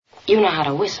You know how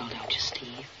to whistle, don't you,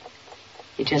 Steve?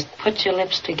 You just put your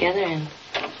lips together and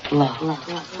blow.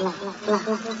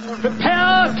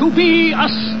 Prepare to be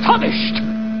astonished.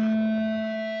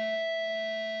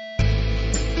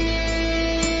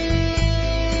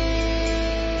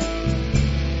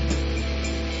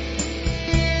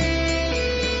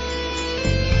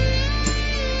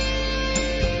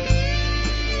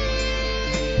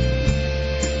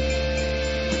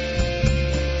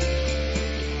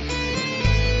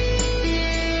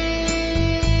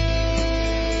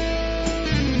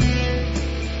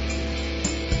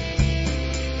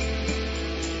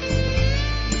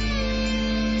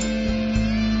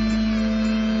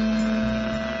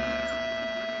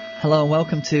 Hello and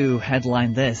welcome to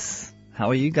Headline This. How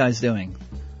are you guys doing?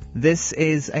 This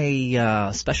is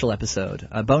a special episode,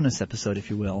 a bonus episode if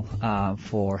you will,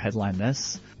 for Headline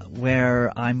This,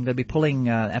 where I'm going to be pulling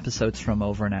episodes from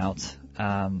Over and Out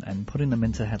and putting them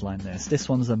into Headline This. This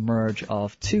one's a merge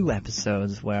of two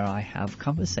episodes where I have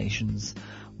conversations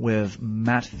with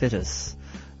Matt Fittis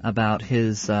about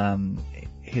his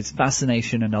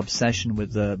fascination and obsession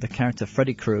with the character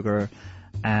Freddy Krueger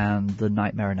and the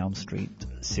Nightmare on Elm Street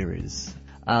series.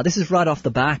 This is right off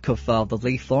the back of the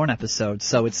Lee Thorne episode,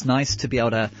 so it's nice to be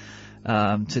able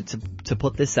to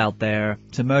put this out there,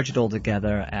 to merge it all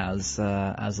together as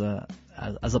a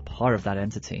part of that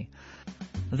entity.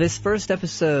 This first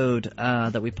episode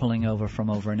that we're pulling over from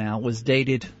Over and Out was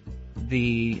dated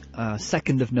the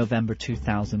 2nd of November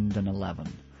 2011,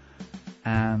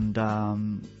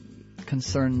 and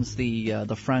concerns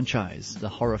the franchise, the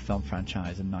horror film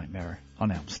franchise, and Nightmare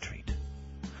on Elm Street.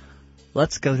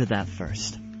 Let's go to that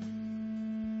first.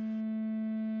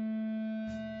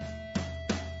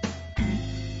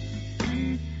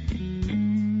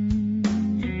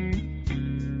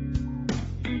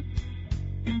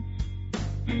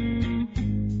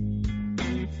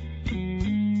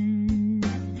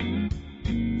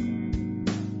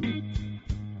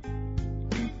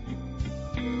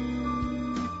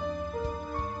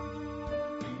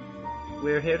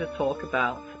 We're here to talk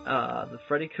about the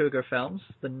Freddy Krueger films,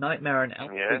 the Nightmare on Elm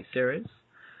Street series,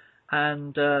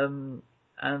 and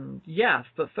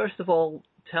but first of all,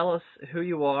 tell us who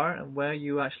you are and where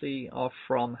you actually are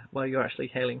from, where you're actually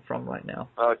hailing from right now.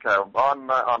 Okay, I'm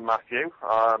Matthew.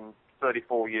 I'm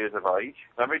 34 years of age.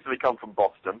 I originally come from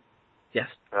Boston. Yes.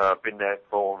 Been there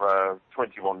for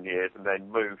 21 years, and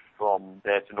then moved from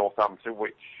there to Northampton,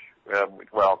 where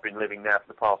I've been living now for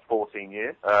the past 14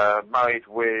 years. Married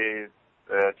with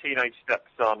a teenage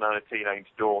stepson and a teenage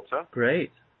daughter.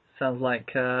 Great. Sounds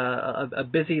like a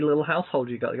busy little household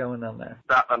you got going on there.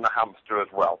 That and the hamster as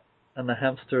well. And the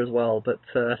hamster as well, but...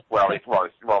 Well,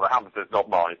 the hamster's not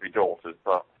mine, it's my daughter's,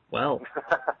 but... Well.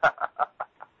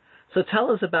 So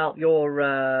tell us about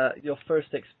your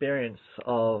first experience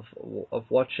of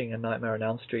watching A Nightmare on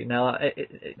Elm Street. Now,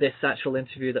 this actual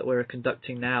interview that we're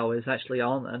conducting now is actually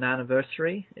on an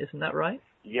anniversary, isn't that right?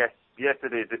 Yes,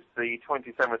 it is. It's the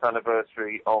 27th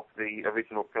anniversary of the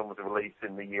original film's release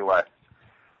in the US.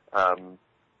 2nd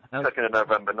of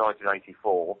November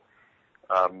 1984.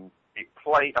 It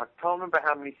played, I can't remember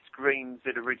how many screens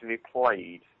it originally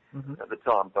played at the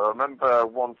time, but I remember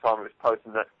one time it was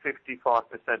posted that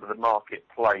 55% of the market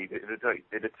played. It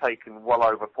had taken well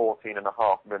over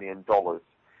 $14.5 million,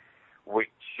 which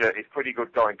is pretty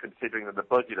good going considering that the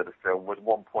budget of the film was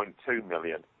 $1.2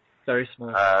 million. Very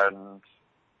small.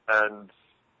 And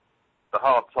the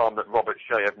hard time that Robert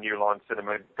Shea of New Line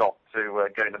Cinema got to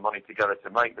getting the money together to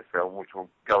make the film, which we'll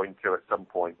go into at some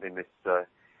point in this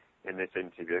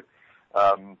interview,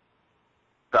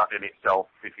 that in itself,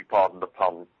 if you pardon the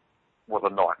pun, was a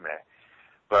nightmare.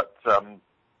 But I'll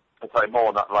say more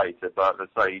on that later. But as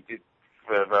I say,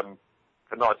 for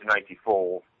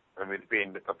 1984, I mean, it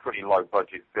being a pretty low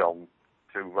budget film,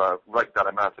 to rake that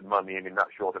amount of money in that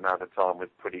short amount of time was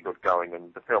pretty good going,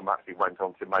 and the film actually went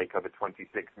on to make over $26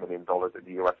 million at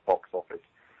the US box office.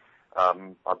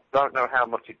 I don't know how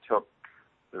much it took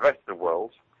the rest of the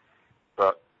world,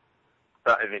 but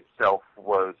that in itself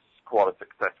was quite a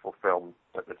successful film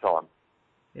at the time.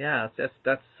 Yeah,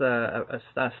 that's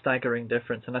a staggering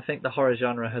difference, and I think the horror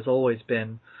genre has always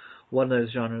been one of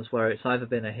those genres where it's either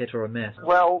been a hit or a miss.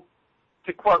 Well,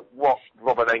 to quote what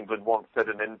Robert Englund once said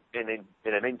in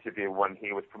an interview when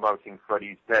he was promoting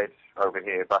Freddy's Dead over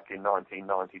here back in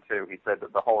 1992, he said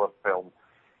that the horror film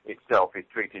itself is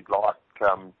treated like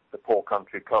the poor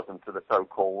country cousin to the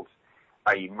so-called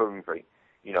A movie,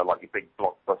 you know, like your big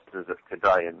blockbusters of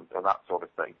today and that sort of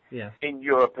thing. Yeah. In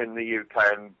Europe, in the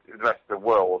UK, and the rest of the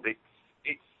world,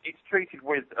 it's treated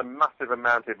with a massive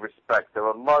amount of respect. There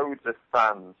are loads of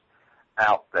fans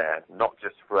out there, not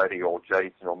just Freddy or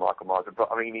Jason or Michael Myers, but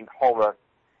I mean in horror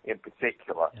in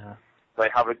particular, Yeah. they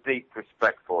have a deep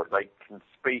respect for it. They can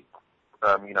speak,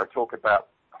 talk about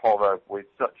horror with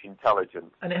such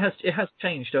intelligence. And it has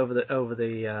changed over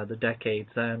the decades.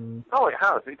 Oh, it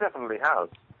has. It definitely has.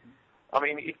 I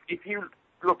mean, if you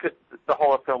look at the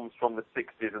horror films from the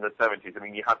 60s and the 70s, I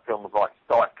mean, you had films like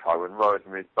Psycho and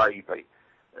Rosemary's Baby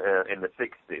in the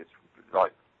 60s,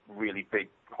 like really big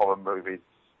horror movies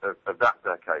of that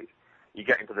decade. You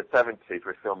get into the 70s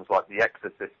with films like The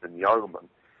Exorcist and The Omen.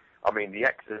 I mean, The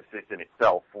Exorcist in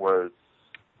itself was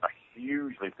a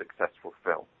hugely successful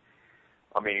film.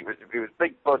 I mean, it was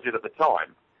big budget at the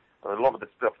time, and a lot of the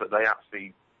stuff that they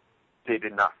actually did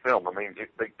in that film, I mean,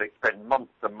 they spent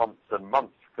months and months and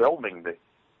months filming this,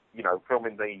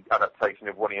 filming the adaptation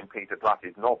of William Peter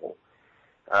Blatty's novel.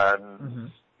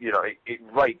 And, it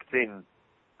raked in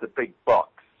the big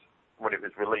bucks when it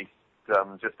was released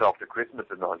just after Christmas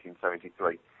of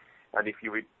 1973. And if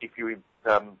you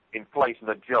inflation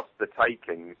adjust the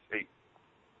takings,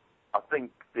 I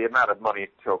think the amount of money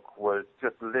it took was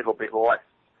just a little bit less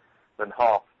than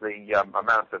half the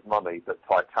amount of money that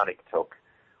Titanic took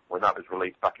when that was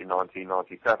released back in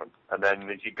 1997. And then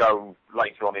as you go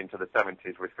later on into the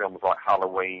 70s with films like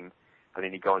Halloween, and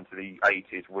then you go into the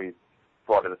 80s with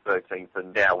Friday the 13th,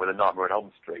 and now with A Nightmare on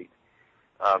Elm Street,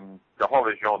 the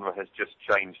horror genre has just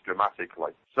changed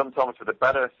dramatically. Sometimes for the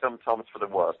better, sometimes for the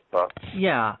worse. But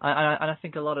yeah, and I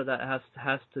think a lot of that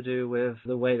has to do with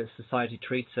the way that society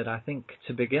treats it. I think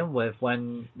to begin with,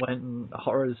 when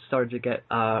horrors started to get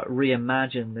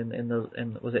reimagined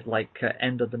in was it like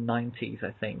end of the 90s,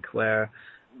 I think, where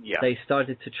they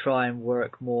started to try and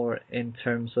work more in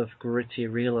terms of gritty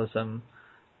realism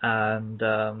and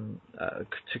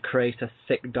to create a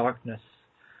thick darkness.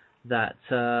 It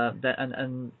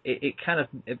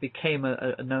became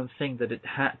a known thing that it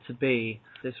had to be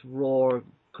this raw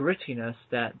grittiness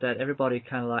that everybody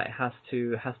kind of like has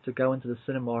to go into the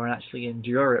cinema and actually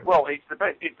endure it. Well, it's the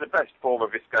best form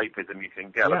of escapism you can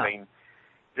get. Yeah. I mean,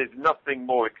 there's nothing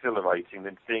more exhilarating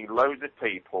than seeing loads of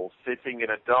people sitting in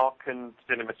a darkened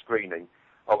cinema screening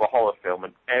of a horror film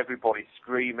and everybody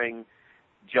screaming,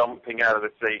 jumping out of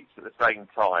the seats at the same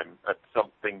time at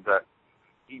something that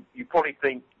you probably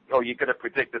think, oh, you're going to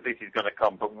predict that this is going to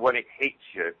come, but when it hits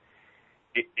you,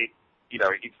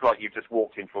 it's like you've just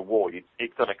walked into a wall.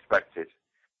 It's unexpected.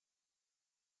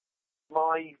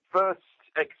 My first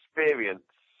experience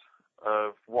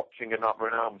of watching A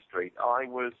Nightmare on Elm Street, I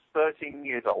was 13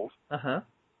 years old. Uh-huh.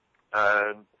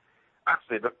 And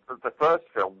actually, the first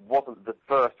film wasn't the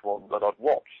first one that I'd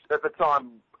watched. At the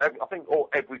time, I think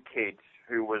every kid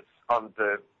who was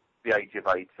under the age of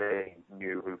 18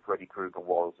 knew who Freddy Krueger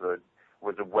was and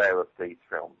was aware of these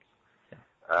films. Yeah.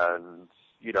 And,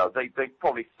 they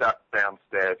probably sat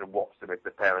downstairs and watched them if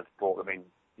the parents brought them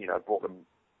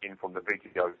in from the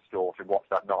video store to watch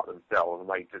that night themselves, and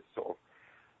they just sort of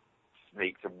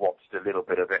sneaked and watched a little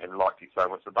bit of it and liked it so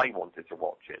much that they wanted to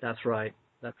watch it. That's right.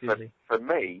 That's easy. For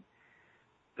me,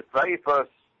 the very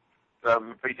first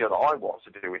video that I watched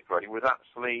to do with Freddy was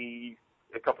actually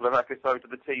a couple of episodes of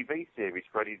the TV series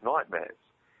Freddy's Nightmares.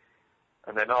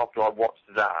 And then after I watched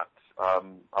that,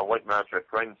 I went round to a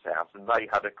friend's house and they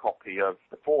had a copy of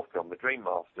the fourth film, The Dream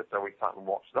Master, so we sat and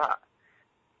watched that.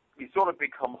 You sort of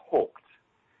become hooked.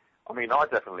 I mean, I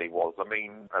definitely was. I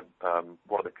mean,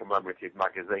 one of the commemorative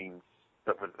magazines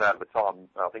that was there at the time,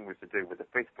 I think it was to do with the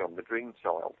fifth film, The Dream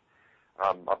Child.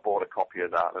 I bought a copy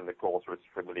of that and, of course, was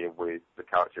familiar with the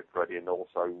character of Freddy and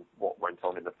also what went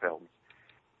on in the films.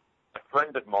 A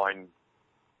friend of mine,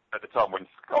 at the time when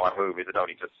Sky Movies had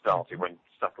only just started, when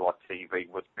satellite TV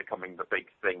was becoming the big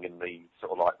thing in the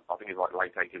sort of like, I think it was like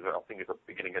late 80s, I think it was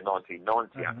the beginning of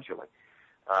 1990 actually.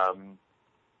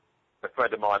 A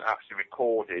friend of mine actually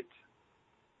recorded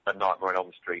A Nightmare on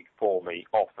Elm Street for me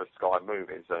off of Sky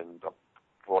Movies, and I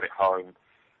brought it home,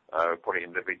 put it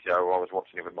in the video. I was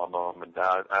watching it with my mum and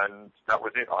dad, and that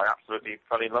was it. I absolutely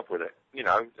fell in love with it.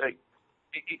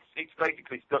 It's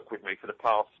basically stuck with me for the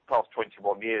past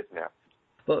 21 years now.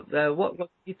 But what can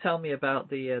you tell me about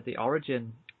the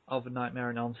origin of A Nightmare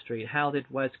on Elm Street? How did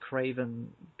Wes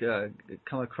Craven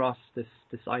come across this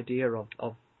idea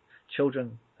of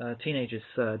children, teenagers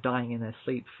dying in their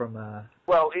sleep from?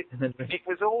 Well, it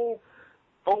was all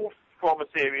from a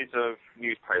series of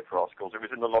newspaper articles. It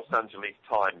was in the Los Angeles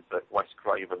Times that Wes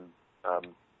Craven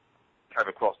came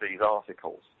across these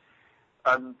articles,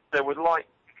 and there was like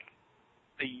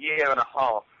a year and a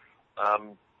half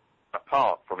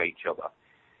apart from each other.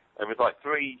 It was like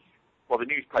the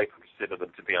newspaper considered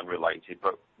them to be unrelated,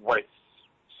 but Wes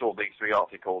saw these three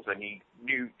articles and he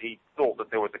thought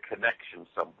that there was a connection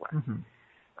somewhere. Mm-hmm.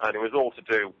 And it was all to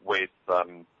do with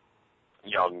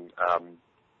young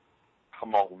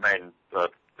among men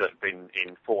that had been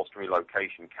in forced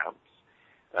relocation camps.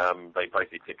 They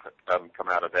basically come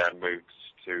out of there and moved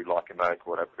to like America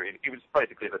or whatever. It was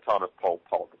basically the time of Pol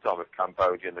Pot, the time of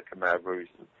Cambodia and the Khmer Rouge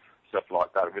and stuff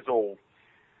like that. It was all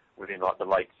within like the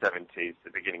late 70s,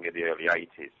 the beginning of the early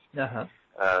 80s. Uh-huh.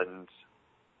 And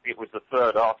it was the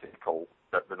third article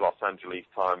that the Los Angeles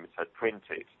Times had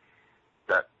printed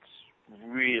that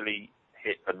really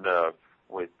hit a nerve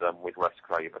with Wes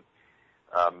Craven.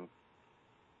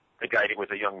 Again, it was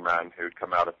a young man who'd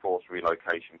come out of forced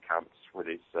relocation camps with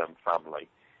his family.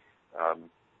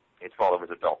 His father was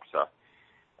a doctor,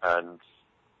 and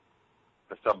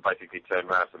the son basically turned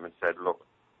around to him and said, "Look,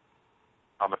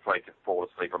 I'm afraid to fall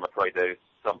asleep. I'm afraid there's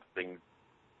something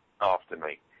after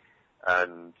me,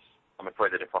 and I'm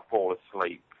afraid that if I fall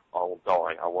asleep, I'll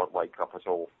die. I won't wake up at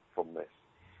all from this."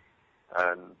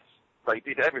 And they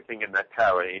did everything in their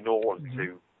power in order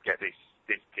to get this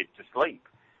kid to sleep,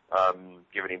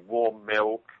 giving him warm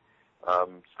milk,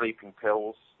 sleeping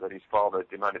pills that his father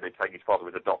demanded they take. His father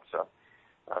was a doctor.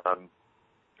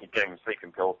 He gave him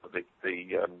sleeping pills, but the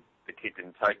kid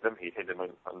didn't take them. He hid them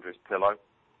under his pillow.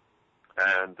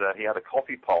 And he had a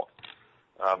coffee pot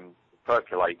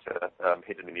percolator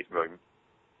hidden in his room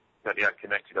that he had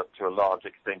connected up to a large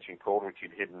extension cord, which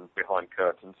he'd hidden behind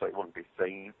curtains so it wouldn't be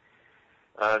seen.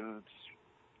 And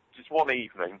just one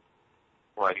evening,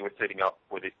 when he was sitting up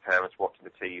with his parents watching the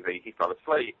TV, he fell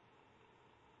asleep.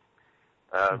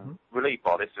 Relieved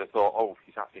by this, they thought, oh,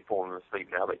 he's actually fallen asleep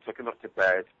now. They took him up to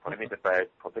bed, put him into bed,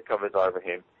 put the covers over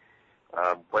him,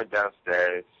 went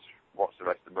downstairs, watched the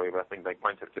rest of the movie. I think they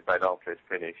went up to bed after it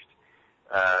finished.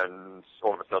 And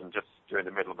all of a sudden, just during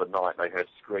the middle of the night, they heard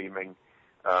screaming.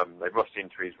 They rushed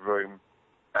into his room,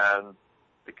 and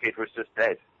the kid was just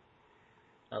dead.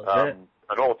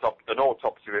 An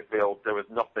autopsy revealed there was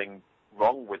nothing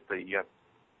wrong with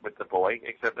the boy,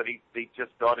 except that he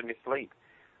just died in his sleep.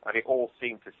 And it all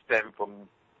seemed to stem from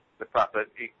the fact that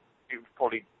it was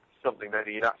probably something that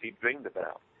he had actually dreamed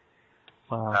about.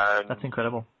 Wow, and that's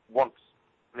incredible. Once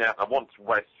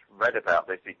Wes read about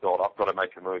this, he thought, I've got to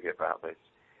make a movie about this.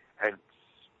 Hence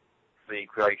the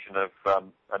creation of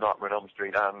A Nightmare on Elm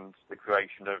Street and the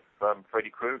creation of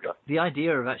Freddy Krueger. The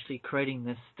idea of actually creating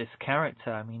this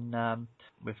character, I mean,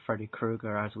 with Freddy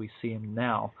Krueger as we see him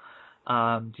now,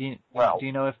 do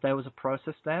you know if there was a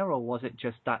process there, or was it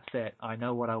just, that's it, I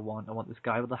know what I want this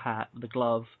guy with the hat, the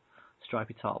glove,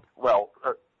 stripy top? Well,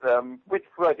 with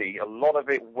Freddy, a lot of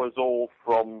it was all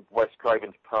from Wes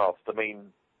Craven's past. I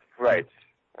mean, Fred,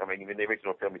 in the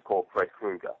original film he's called Fred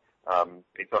Krueger.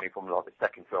 It's only from like the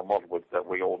second film onwards that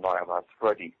we all know him as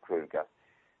Freddy Krueger,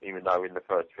 even though in the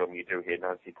first film you do hear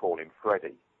Nancy call him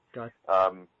Freddy. Okay.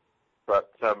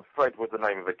 But Fred was the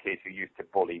name of a kid who used to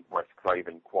bully Wes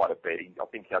Craven quite a bit. I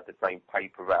think he had the same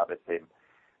paper route as him,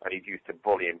 and he used to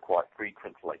bully him quite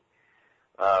frequently.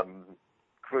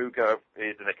 Krueger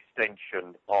is an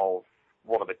extension of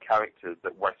one of the characters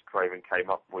that Wes Craven came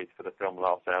up with for the film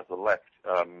Last House on the Left.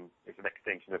 It's an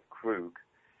extension of Krug,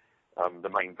 the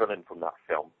main villain from that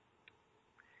film.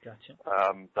 Gotcha.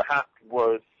 The hat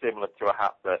was similar to a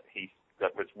hat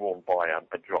that was worn by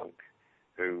a drunk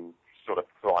who sort of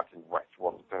frightened Wes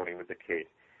once when he was a kid.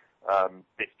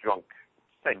 This drunk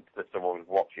sensed that someone was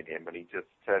watching him, and he just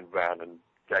turned around and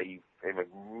gave him a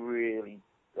really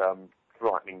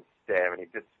frightening stare, and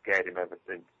it just scared him ever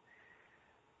since.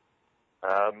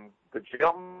 The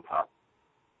jumper.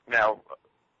 Now,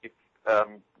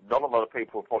 not a lot of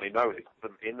people probably know this,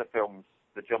 but in the films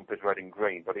the jumper's red and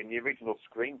green, but in the original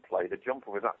screenplay the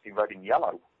jumper was actually red and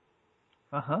yellow.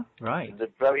 Right. In the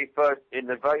very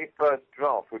first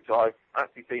draft, which I've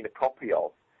actually seen a copy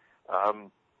of,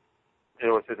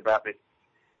 it says about this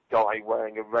guy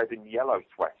wearing a red and yellow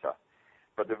sweater.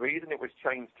 But the reason it was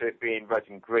changed to it being red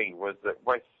and green was that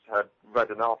Wes had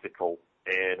read an article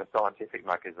in a scientific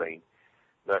magazine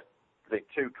that the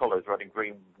two colours, red and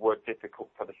green, were difficult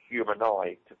for the human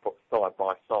eye to put side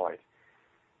by side.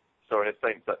 So in a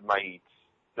sense that made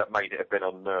it a bit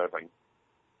unnerving.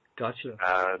 Gotcha.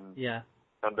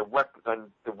 And the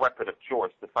weapon of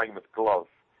choice, the famous glove,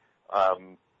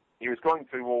 he was going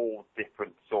through all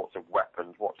different sorts of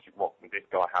weapons. What would this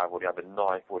guy have? Would he have a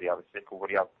knife? Would he have a sickle?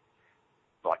 Would he have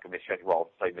like a machete?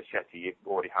 Well, say machete, you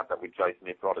already had that with Jason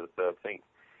in Friday the 13th.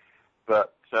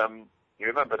 But you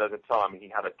remember at the time he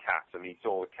had a cat, and he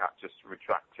saw the cat just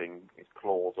retracting his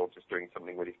claws or just doing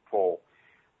something with his paw.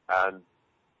 And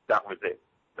that was it.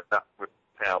 That was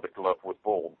how the glove was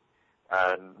born.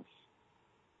 And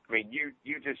I mean,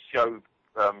 you just showed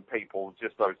people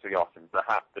just those three items, the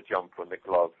hat, the jumper, and the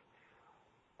glove,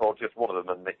 or just one of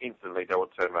them, and instantly they would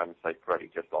turn around and say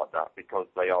Freddy just like that, because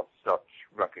they are such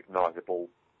recognisable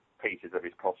pieces of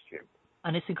his costume.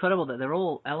 And it's incredible that they're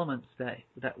all elements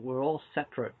that were all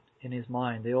separate in his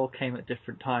mind. They all came at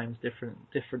different times, different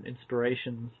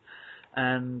inspirations.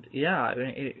 And yeah, I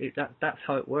mean, that's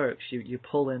how it works. You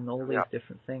pull in all these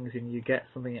different things and you get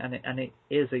something, and it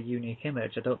is a unique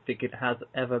image. I don't think it has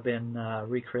ever been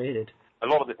recreated. A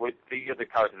lot of the other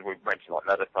characters we've mentioned, like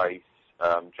Leatherface,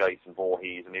 Jason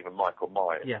Voorhees, and even Michael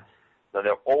Myers, so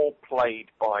they're all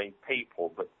played by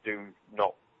people that do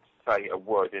not say a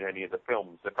word in any of the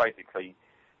films. They're basically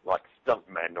like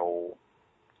stuntmen or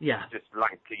just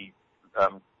lanky,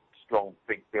 strong,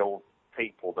 big-build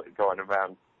people that are going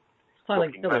around.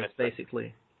 Silent killers,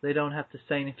 basically. They don't have to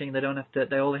say anything. They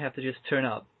only have to just turn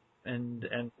up and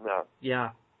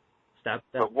stab.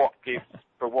 But what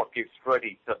gives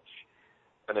Freddy such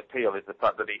an appeal is the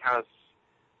fact that he has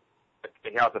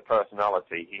a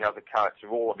personality. He has a character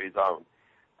all of his own,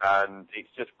 and it's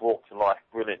just brought to life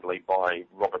brilliantly by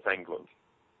Robert Englund.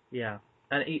 Yeah,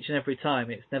 and each and every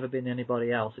time, it's never been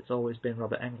anybody else. It's always been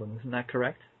Robert Englund. Isn't that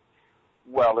correct?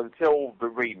 Well, until the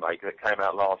remake that came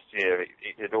out last year, it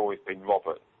had always been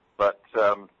Robert. But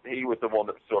he was the one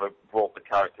that sort of brought the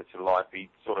character to life. He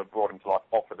sort of brought him to life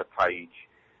off of the page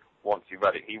once he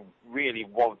read it. He really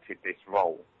wanted this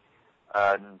role.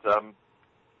 And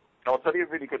I'll tell you a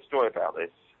really good story about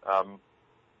this.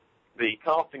 The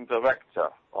casting director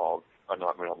of A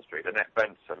Nightmare on Elm Street, Annette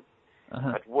Benson,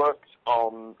 had worked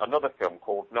on another film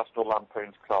called National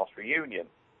Lampoon's Class Reunion.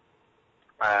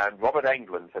 And Robert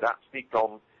Englund had actually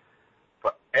gone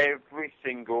for every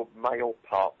single male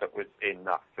part that was in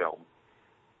that film,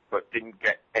 but didn't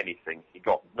get anything. He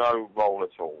got no role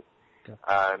at all. Okay.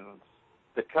 And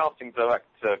the casting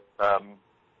director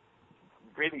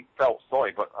really felt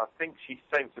sorry, but I think she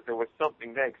sensed that there was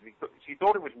something there, because she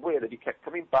thought it was weird that he kept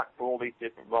coming back for all these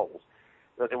different roles,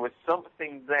 that there was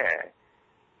something there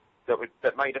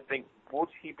that made her think, would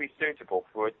he be suitable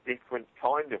for a different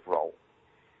kind of role?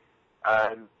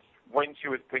 And when she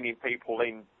was bringing people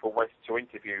in for West to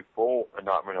interview for A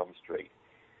Nightmare on Elm Street,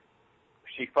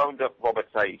 she phoned up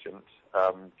Robert's agent,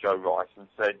 Joe Rice, and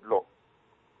said, look,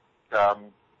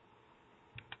 can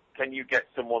you get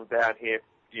someone down here,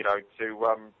 to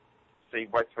see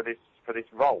West for this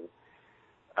role?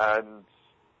 And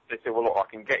they said, well, look, I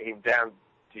can get him down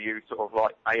to you sort of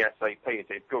like ASAP. He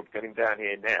said, good, get him down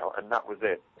here now, and that was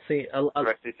it. See, the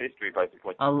rest is history,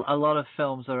 basically. A lot of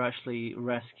films are actually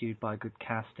rescued by good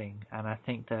casting, and I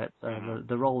think that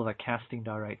the role of a casting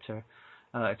director,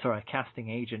 a casting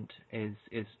agent is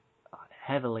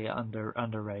heavily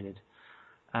underrated,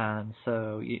 and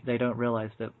so they don't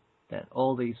realize that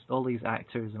all these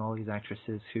actors and all these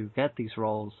actresses who get these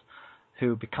roles,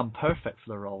 who become perfect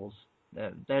for the roles,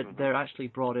 they're actually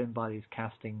brought in by these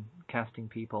casting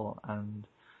people. And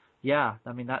yeah,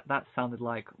 I mean that sounded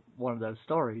like one of those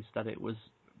stories, that it was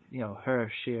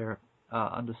her sheer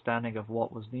understanding of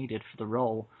what was needed for the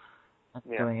role.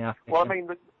 Going after Well, I mean,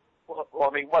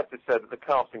 Wes has said that the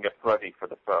casting of Freddy for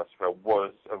the first film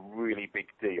was a really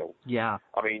big deal. Yeah.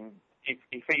 I mean, if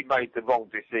he made the wrong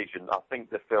decision, I think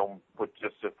the film would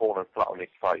just have fallen flat on his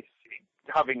face.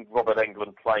 Having Robert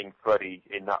Englund playing Freddy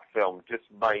in that film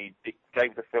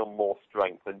gave the film more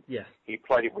strength, and he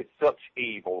played it with such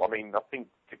evil. I mean, I think,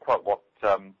 to quote what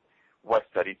Wes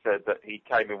said, he said that he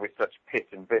came in with such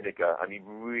piss and vinegar, and he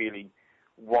really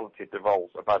wanted the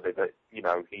role so badly that he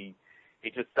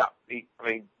just sat. I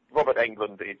mean, Robert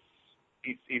Englund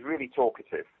he's really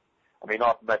talkative. I mean,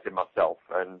 I've met him myself,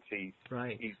 and he's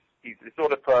the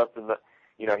sort of person that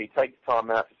he takes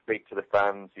time out to speak to the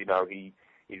fans. He's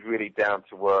really down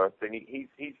to earth, and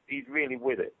he's really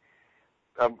with it.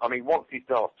 I mean, once he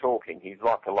starts talking, he's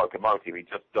like a locomotive. He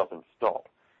just doesn't stop.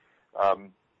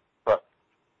 But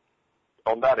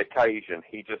on that occasion,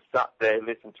 he just sat there,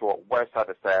 listened to what Wes had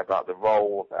to say about the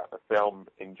role, about the film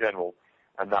in general,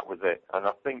 and that was it. And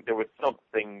I think there was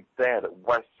something there that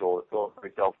Wes saw, that thought to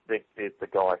himself, this is the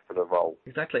guy for the role.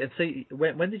 Exactly. And so,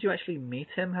 when did you actually meet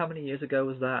him? How many years ago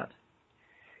was that?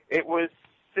 It was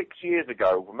 6 years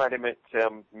ago. We met him at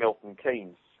Milton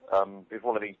Keynes. It was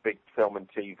one of these big film and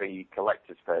TV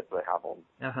collectors fairs they have on.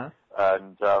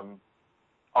 And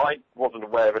I wasn't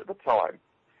aware of it at the time,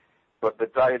 but the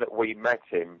day that we met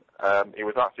him, it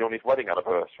was actually on his wedding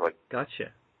anniversary.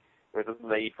 Gotcha. It was on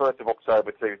the 1st of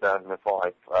October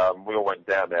 2005. We all went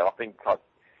down there. I think I'd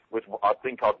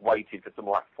waited for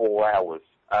something like 4 hours,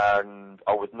 and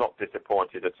I was not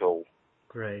disappointed at all.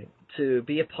 Great. To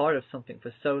be a part of something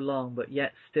for so long, but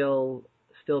yet still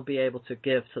be able to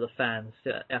give to the fans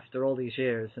after all these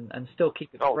years, and still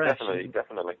keep it fresh.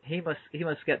 Definitely. He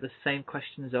must get the same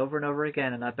questions over and over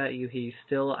again, and I bet you he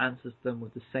still answers them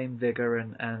with the same vigor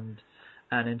and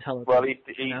intelligence. Well,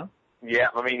 Yeah,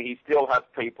 I mean, he still has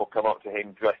people come up to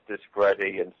him dressed as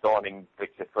Freddy and signing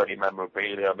bits of Freddy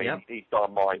memorabilia. I mean, he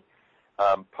signed my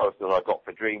poster that I got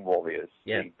for Dream Warriors,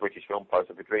 the British film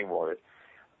poster for Dream Warriors,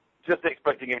 just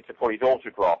expecting him to put his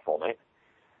autograph on it.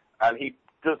 And he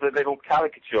does a little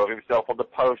caricature of himself on the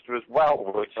poster as well,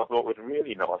 which I thought was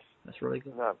really nice. That's really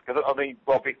good. Because, I mean,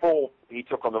 well, before he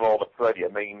took on the role of Freddy, I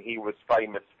mean, he was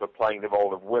famous for playing the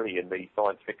role of Willie in the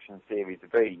science fiction series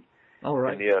V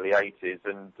in the early 80s.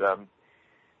 And,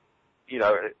 you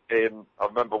know, I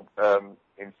remember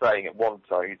him saying at one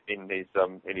time in his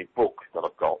book that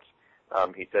I've got,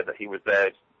 he said that he was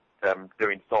there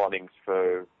doing signings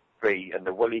for V and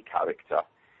the Willie character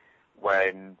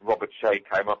when Robert Shea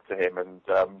came up to him and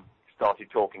started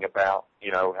talking about,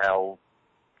 you know, how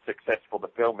successful the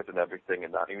film is and everything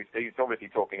and that. He was obviously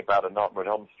talking about A Nightmare on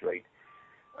Elm Street.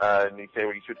 And he said,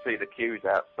 well, you should see the queues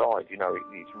outside, you know,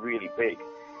 it's really big.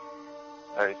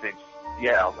 And he says,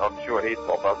 yeah, I'm sure it is,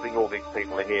 Bob. I think all these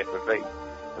people are here for V.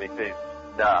 And he says,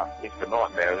 nah, it's for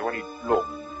Nightmare. And when he looked,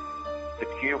 the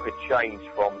queue had changed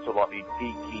from sort of like the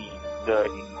geeky,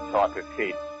 nerdy type of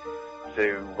kids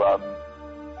to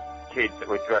kids that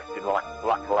were dressed in like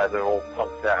black leather, all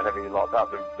punked out and everything like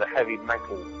that. The heavy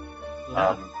metal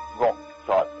rock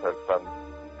type of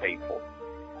people.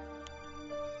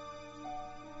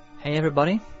 Hey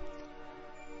everybody.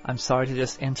 I'm sorry to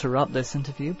just interrupt this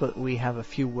interview, but we have a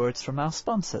few words from our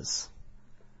sponsors.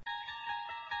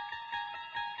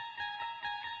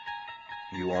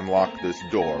 You unlock this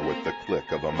door with the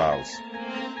click of a mouse.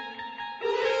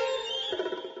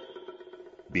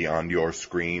 Beyond your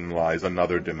screen lies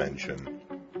another dimension.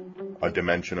 A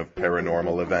dimension of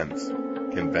paranormal events,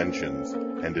 conventions,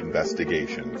 and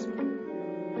investigations.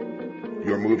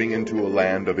 You're moving into a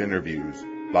land of interviews,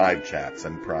 live chats,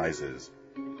 and prizes.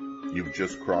 You've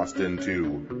just crossed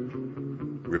into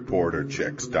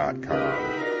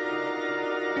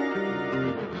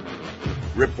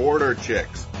ReporterChicks.com. Reporter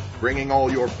Chicks, bringing all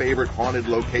your favorite haunted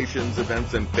locations,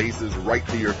 events, and faces right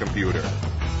to your computer.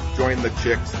 Join the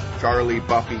Chicks, Charlie,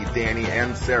 Buffy, Danny,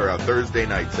 and Sarah Thursday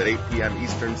nights at 8 p.m.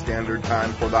 Eastern Standard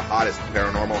Time for the hottest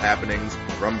paranormal happenings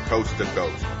from coast to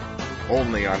coast.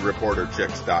 Only on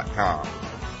ReporterChicks.com.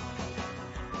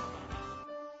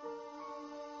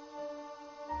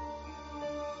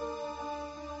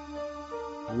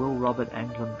 Will Robert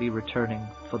Englund be returning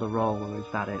for the role, or is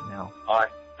that it now? I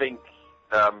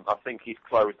think he's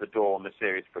closed the door on the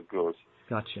series for good.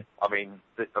 Gotcha. I mean,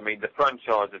 the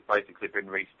franchise has basically been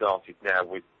restarted now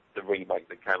with the remake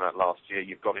that came out last year.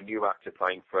 You've got a new actor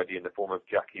playing Freddy in the form of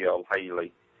Jackie Earle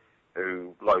Haley,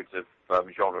 who loads of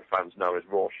genre fans know as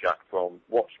Rorschach from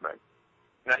Watchmen.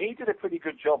 Now, he did a pretty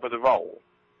good job of the role,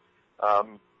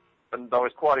 and I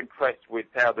was quite impressed with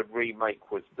how the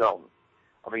remake was done.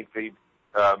 I mean,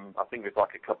 I think it was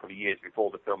like a couple of years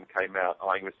before the film came out,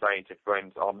 I was saying to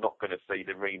friends, I'm not going to see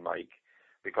the remake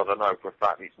because I know for a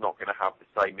fact it's not going to have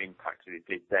the same impact as it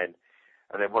did then.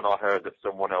 And then when I heard that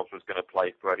someone else was going to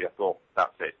play Freddy, I thought,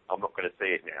 that's it, I'm not going to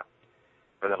see it now.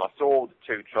 But then I saw the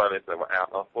two trailers that were out,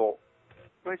 and I thought,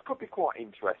 well, it could be quite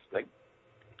interesting.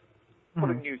 Put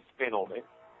a new spin on it.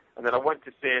 And then I went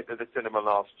to see it at the cinema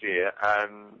last year,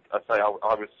 and I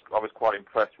was quite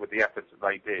impressed with the efforts that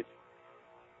they did.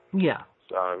 Yeah.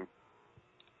 So.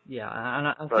 Yeah, and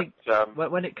I think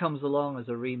when it comes along as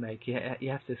a remake, you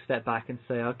have to step back and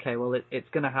say, okay, well, it's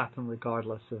going to happen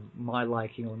regardless of my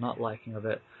liking or not liking of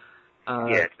it.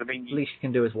 Yes, I mean, the least you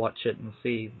can do is watch it and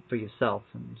see for yourself,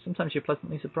 and sometimes you're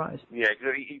pleasantly surprised. Yeah,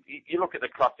 you look at the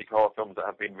classic horror films that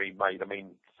have been remade. I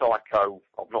mean, Psycho,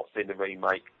 I've not seen the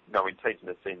remake, no intention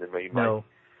of seeing the remake. No.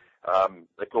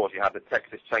 Of course, you had the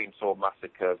Texas Chainsaw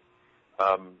Massacre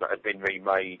that had been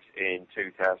remade in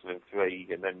 2003,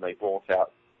 and then they brought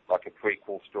out like a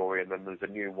prequel story, and then there's a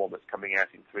new one that's coming out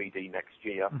in 3D next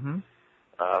year. Mm-hmm.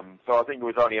 So I think it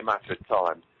was only a matter of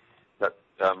time that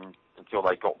until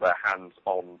they got their hands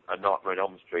on A Nightmare on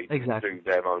Elm Street to do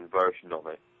their own version of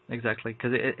it. Exactly,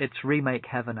 because it's remake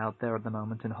heaven out there at the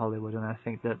moment in Hollywood, and I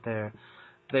think that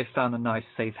they've found a nice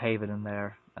safe haven in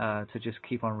there to just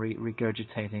keep on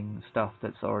regurgitating stuff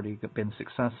that's already been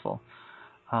successful.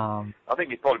 I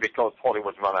think it's probably because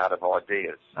Hollywood's run out of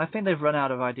ideas. I think they've run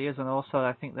out of ideas, and also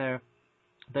I think they're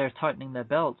tightening their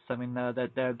belts. I mean,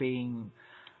 they're being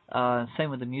same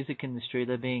with the music industry.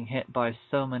 They're being hit by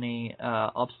so many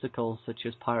obstacles such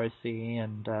as piracy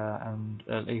and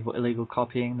illegal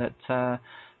copying that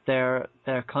they're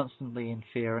constantly in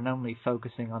fear and only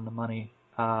focusing on the money.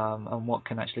 On what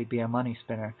can actually be a money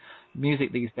spinner.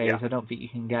 Music these days, I don't think you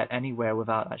can get anywhere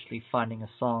without actually finding a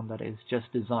song that is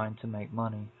just designed to make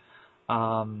money.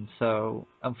 So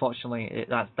unfortunately,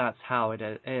 that's how it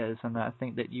is, and I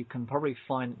think that you can probably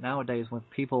find nowadays with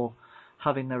people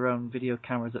having their own video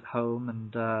cameras at home,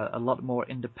 and a lot more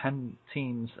independent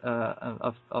teams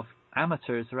of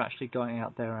amateurs are actually going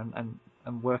out there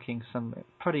and working some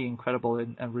pretty incredible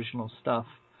original stuff.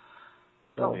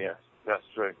 So, oh yes, that's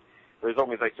true. But as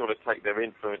long as they sort of take their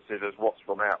influences as what's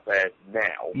from out there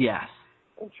now, yes,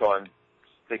 and try and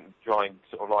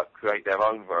sort of like create their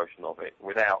own version of it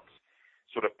without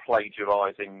sort of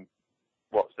plagiarising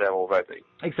what's there already.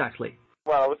 Exactly.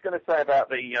 Well, I was going to say about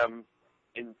the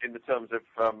in the terms of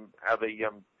how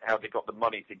they got the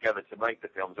money together to make the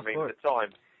films. I mean, at the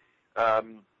time,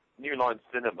 New Line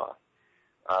Cinema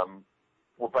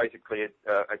were basically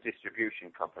a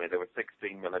distribution company. They were a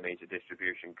 16mm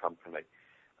distribution company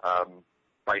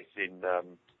based in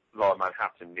Lower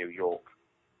Manhattan, New York,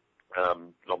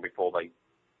 long before they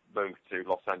moved to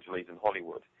Los Angeles and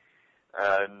Hollywood.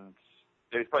 And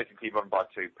it was basically run by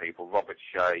two people, Robert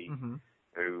Shea,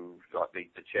 who's like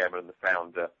the chairman and the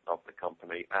founder of the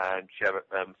company, and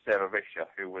Sarah Risher,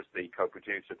 who was the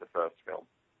co-producer of the first film.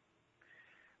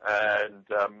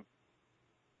 And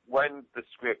when the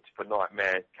script for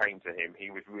Nightmare came to him,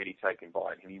 he was really taken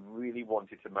by it, and he really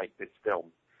wanted to make this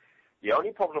film. The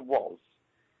only problem was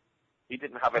he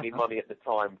didn't have any money at the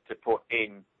time to put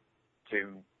in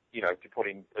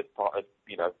as part of,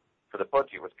 for the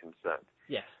budget was concerned.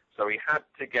 Yes. So he had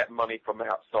to get money from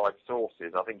outside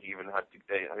sources. I think he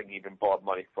even borrowed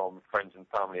money from friends and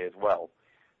family as well.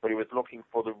 But he was looking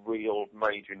for the real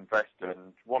major investor,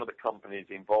 and one of the companies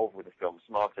involved with the film,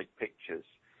 Smartec Pictures,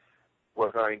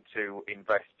 were going to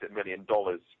invest $1 million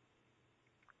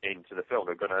into the film.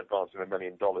 They were going to advance him $1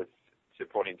 million to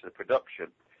put into the production.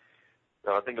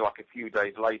 So I think like a few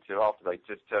days later, after they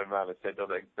just turned around and said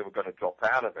they were going to drop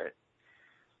out of it.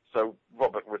 So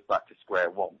Robert was back to square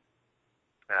one.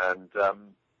 And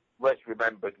Wes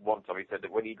remembered one time he said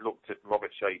that when he looked at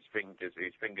Robert Shea's fingers,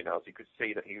 his fingernails, he could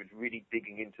see that he was really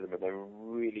digging into them and they were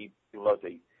really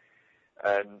bloody.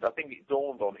 And I think it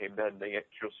dawned on him then the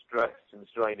actual stress and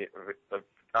strain of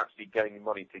actually getting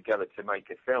money together to make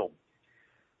a film.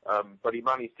 But he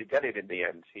managed to get it in the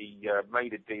end. He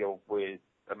made a deal with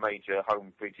a major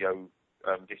home video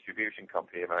distribution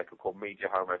company in America called Media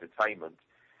Home Entertainment,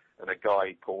 and a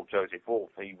guy called Joseph Wolf.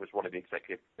 He was one of the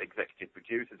executive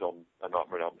producers on A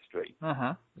Nightmare on Elm Street.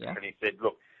 Yeah. And he said,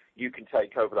 look, you can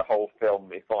take over the whole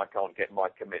film if I can't get my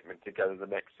commitment together the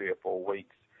next 3 or 4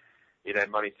 weeks. He then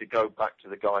managed to go back to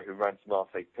the guy who ran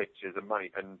Smartec Pictures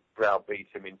and browbeat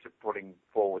him into putting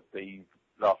forward the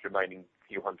last remaining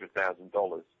few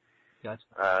 $100,000. Yes.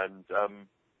 And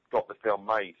got the film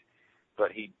made.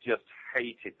 But he just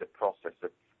hated the process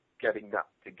of getting that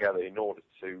together in order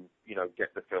to,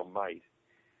 get the film made.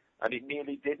 And it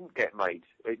nearly didn't get made.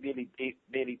 It nearly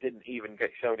didn't even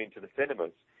get shown into the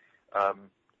cinemas.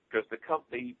 Because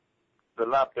the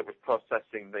lab that was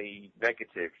processing the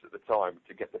negatives at the time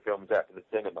to get the films out to the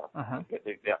cinema, get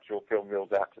the actual film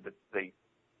reels out to the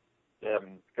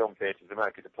film theatres in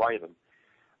America to play them,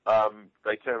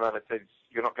 they turned around and said,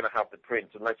 you're not going to have the print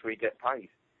unless we get paid.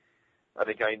 And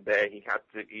again there,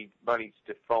 he managed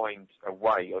to find a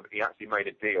way, or he actually made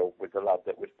a deal with the lab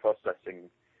that was processing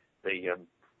the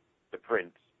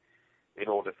prints in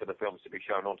order for the films to be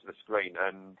shown onto the screen.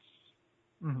 And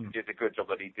he did a good job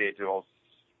that he did, or else,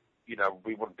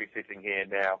 we wouldn't be sitting here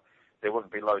now. There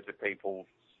wouldn't be loads of people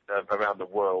around the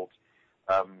world,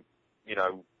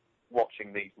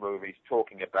 watching these movies,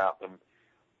 talking about them,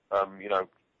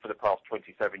 for the past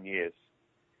 27 years.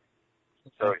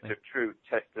 So it's a true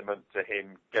testament to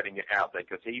him getting it out there,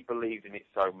 because he believed in it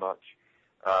so much.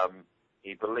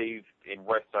 He believed in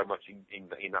Wes so much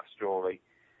in that story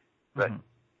that,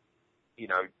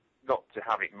 not to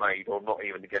have it made or not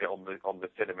even to get it on the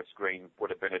cinema screen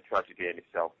would have been a tragedy in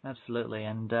itself. Absolutely,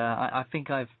 and I think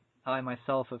I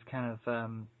myself have kind of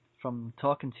from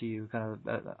talking to you kind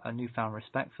of a newfound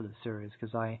respect for the series,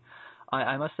 because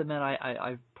I must admit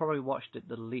I've probably watched it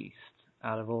the least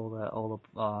out of all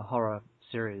the horror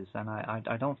series, and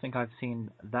I don't think I've seen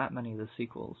that many of the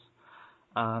sequels.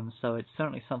 So it's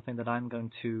certainly something that I'm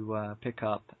going to pick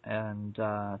up and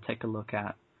take a look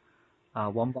at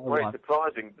one by one.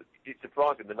 It's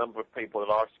surprising the number of people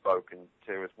that I've spoken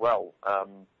to as well.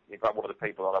 In fact, one of the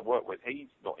people that I work with, he's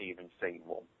not even seen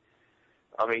one.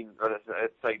 I mean,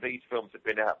 let's say these films have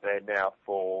been out there now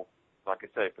for, like I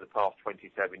say, for the past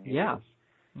 27 years.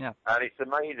 Yeah. And it's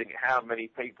amazing how many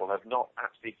people have not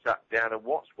actually sat down and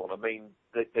watched one. I mean,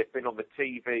 they've been on the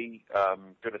TV,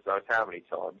 goodness knows how many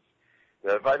times.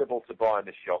 They're available to buy in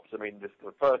the shops. I mean,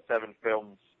 the first 7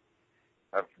 films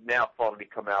have now finally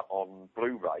come out on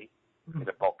Blu-ray in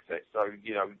a box set. So,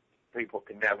 people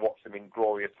can now watch them in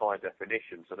glorious high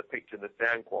definition. So the picture and the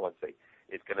sound quality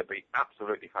is going to be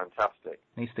absolutely fantastic.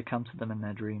 Needs to come to them in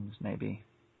their dreams, maybe.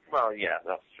 Well, yeah,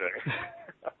 that's true.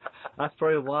 That's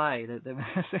probably why.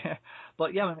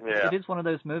 But yeah, it is one of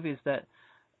those movies that,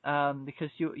 because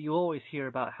you always hear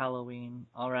about Halloween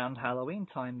around Halloween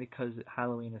time, because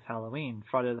Halloween is Halloween.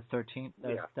 Friday the 13th,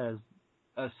 there's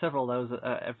several of those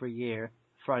every year,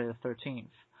 Friday the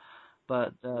 13th.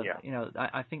 But,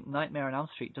 I think Nightmare on Elm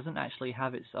Street doesn't actually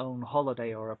have its own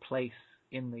holiday or a place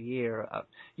in the year.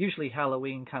 Usually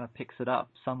Halloween kind of picks it up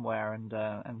somewhere,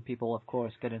 and people, of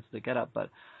course, get into the get-up, but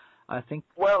I think...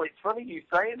 Well, it's funny you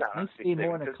say that, actually,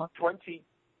 because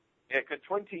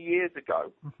 20 years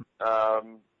ago,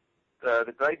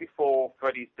 the day before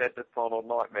Freddy's Dead the Final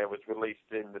Nightmare was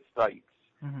released in the States,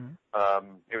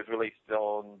 it was released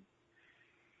on,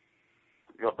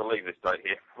 you got to believe this date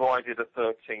here, Friday the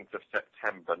 13th of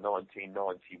September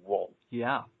 1991.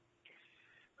 Yeah.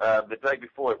 The day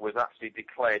before it was actually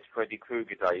declared Freddy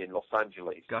Krueger Day in Los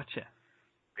Angeles. Gotcha.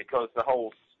 Because the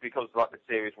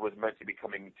series was meant to be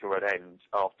coming to an end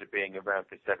after being around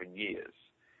for 7 years,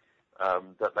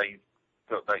 that they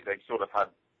sort of had,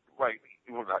 well,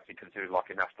 it wasn't actually considered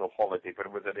like a national holiday, but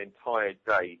it was an entire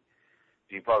day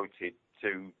devoted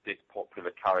to this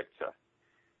popular character,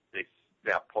 this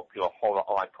now popular horror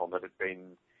icon that had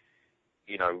been,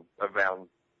 around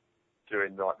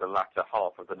during like the latter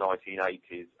half of the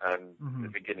 1980s and the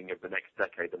beginning of the next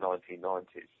decade, the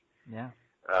 1990s. Yeah.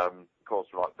 Of course,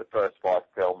 like the first 5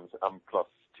 films, plus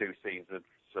 2 seasons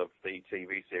of the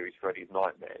TV series Freddy's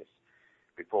Nightmares,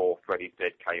 before Freddy's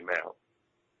Dead came out,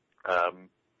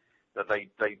 that they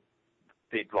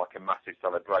did like a massive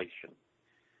celebration.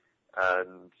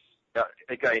 And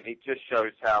again, it just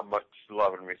shows how much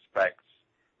love and respect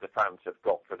the fans have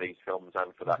got for these films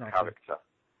and for that character.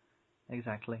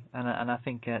 Exactly. And I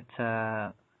think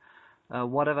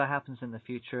whatever happens in the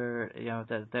future,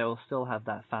 that they'll still have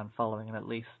that fan following, and at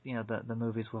least, the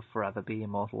movies will forever be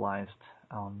immortalized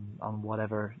on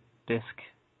whatever disc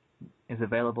is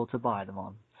available to buy them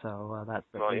on. So that's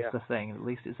the thing. At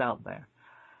least it's out there.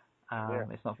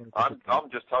 It's not going to I'm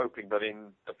just hoping that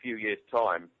in a few years'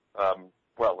 time,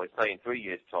 they say in 3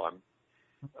 years' time,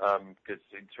 because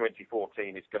in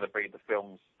 2014 it's going to be the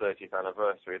film's 30th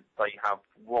anniversary. They have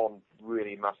one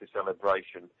really massive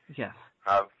celebration. Yes.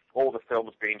 Have all the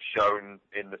films being shown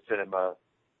in the cinema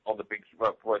on the big,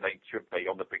 where they should be,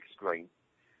 on the big screen.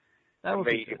 For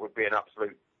me, it would be an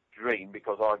absolute dream,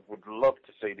 because I would love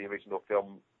to see the original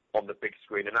film on the big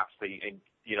screen and actually,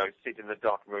 sit in the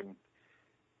dark room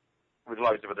with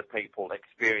loads of other people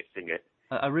experiencing it.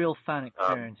 A real fan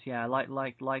experience,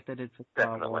 like they did for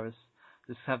Star Wars.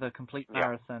 Just have a complete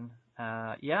marathon.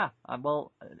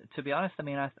 Well, to be honest,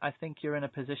 I think you're in a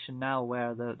position now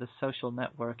where the social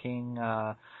networking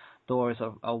doors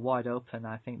are wide open.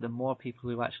 I think the more people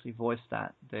who actually voice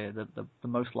that, the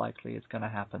most likely it's going to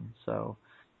happen. So,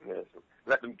 yes.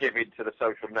 Let them give in to the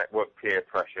social network peer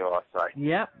pressure, I say.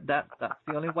 Yeah, that's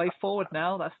the only way forward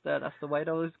now. That's the way it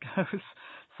always goes.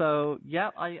 So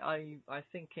I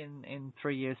think in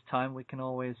 3 years' time we can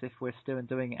always, if we're still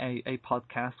doing a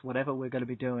podcast, whatever we're going to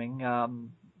be doing,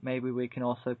 maybe we can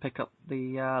also pick up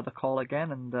the call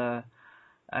again and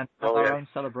have our own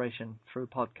celebration through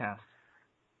podcast.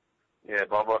 Yeah,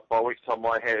 by which time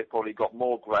my hair has probably got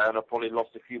more grey and I've probably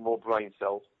lost a few more brain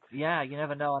cells. Yeah, you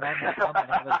never know. I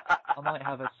might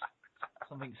have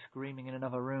something screaming in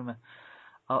another room,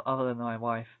 other than my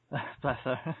wife. Bless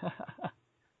her.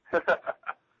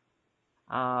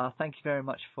 Thank you very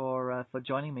much for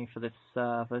joining me for this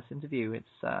interview.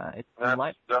 It's that's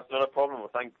not a problem.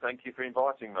 Thank you for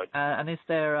inviting me. And is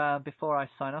there, before I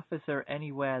sign off, is there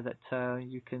anywhere that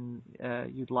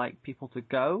you'd like people to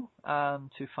go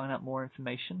to find out more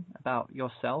information about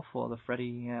yourself or the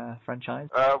Freddy franchise?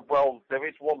 Well, there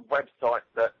is one website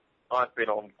that I've been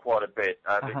on quite a bit,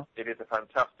 and it is a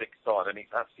fantastic site, and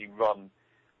it's actually run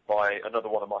by another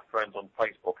one of my friends on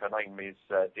Facebook. Her name is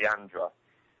Deandra.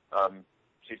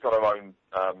 She's got her own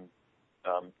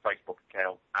Facebook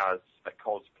account as a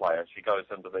cosplayer. She goes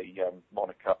under the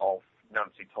moniker of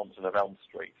Nancy Thompson of Elm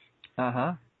Street.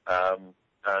 And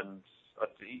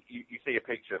you see a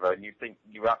picture of her, and you think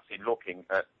you're actually looking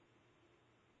at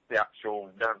the actual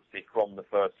Nancy from the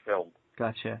first film.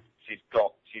 Gotcha. She's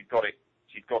got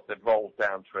the rolled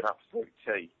down to an absolute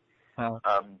T. Wow.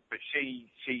 But she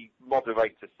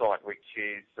moderates a site which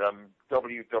is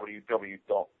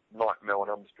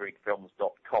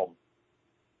www.nightmareonelmstreetfilms.com,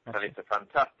 and it's a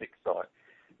fantastic site.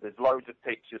 There's loads of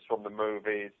pictures from the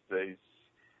movies. There's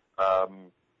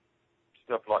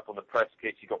stuff like on the press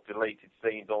kits. You've got deleted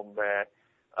scenes on there,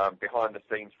 behind the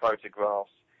scenes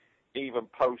photographs. even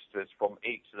posters from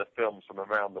each of the films from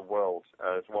around the world,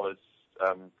 as well as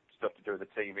stuff to do with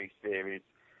the TV series.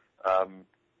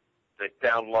 The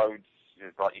downloads,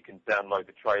 like you can download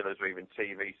the trailers or even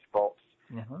TV spots,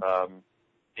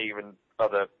 even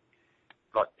other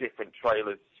like different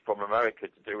trailers from America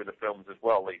to do with the films as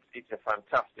well. It's a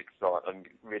fantastic site and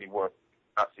really worth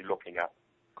actually looking at.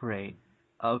 Great.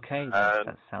 Okay,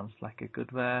 that sounds like a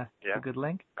good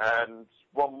link. And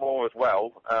one more as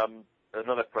well.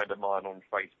 Another friend of mine on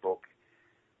Facebook,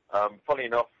 funny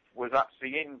enough, was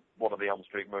actually in one of the Elm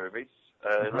Street movies.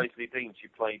 Leslie Dean, she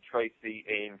played Tracy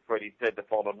in Freddy's Dead the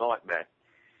Final Nightmare.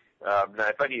 Now,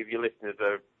 if any of your listeners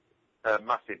are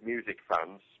massive music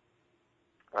fans,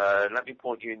 let me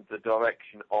point you in the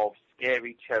direction of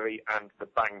Scary Cherry and the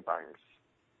Bang Bangs.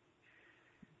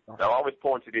 Now, I was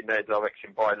pointed in their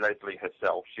direction by Leslie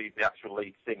herself. She's the actual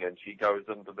lead singer, and she goes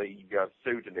under the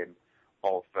pseudonym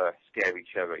of Scary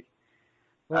Cherry.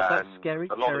 Well, that's Scary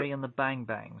Cherry and the Bang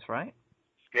Bangs, right?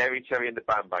 Scary Cherry and the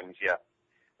Bang Bangs, yeah.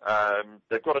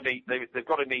 They've got an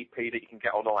EP that you can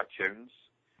get on iTunes,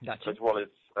 gotcha. As well as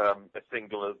a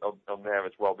single on there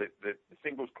as well. The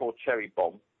single's called Cherry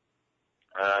Bomb,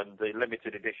 and the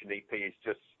limited edition EP is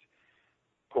just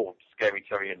called Scary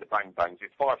Cherry and the Bang Bangs.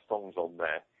 There's 5 songs on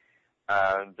there,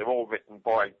 and they're all written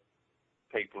by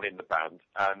people in the band,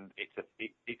 and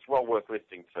it's well worth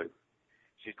listening to.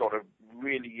 She's got a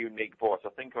really unique voice. I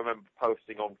think I remember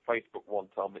posting on Facebook one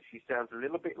time that she sounds a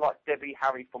little bit like Debbie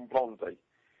Harry from Blondie.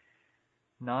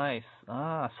 Nice.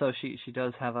 So she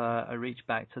does have a reach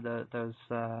back to those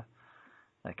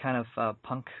that kind of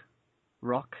punk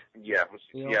rock. Yeah,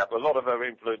 but a lot of her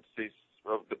influences,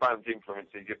 the band's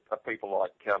influences, are people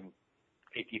like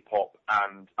Iggy Pop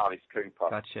and Alice Cooper.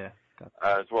 Gotcha.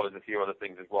 As well as a few other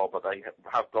things as well, but they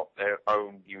have got their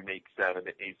own unique sound, and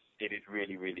it is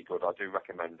really, really good. I do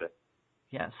recommend it.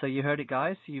 Yeah, so you heard it,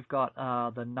 guys. You've got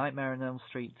the Nightmare on Elm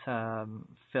Street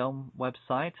film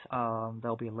website.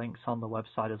 There'll be links on the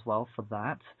website as well for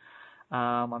that.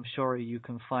 I'm sure you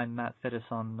can find Matt Fittis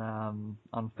on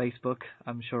Facebook.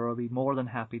 I'm sure I'll be more than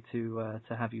happy to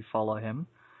have you follow him.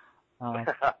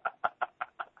 Unless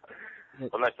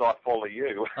I follow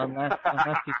you. unless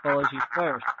he follows you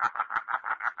first.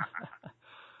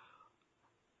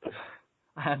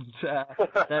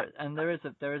 And there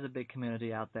is a big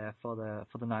community out there for the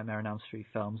Nightmare on Elm Street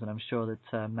films, and I'm sure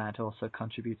that Matt also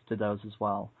contributes to those as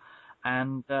well.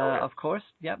 And of course,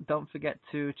 don't forget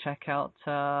to check out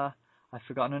I've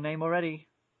forgotten her name already.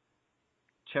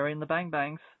 Cherry and the Bang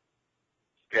Bangs.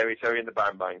 Scary Cherry and the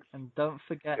Bang Bangs. And don't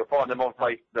forget, they'll find them on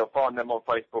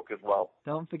Facebook as well.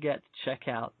 Don't forget to check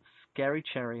out Scary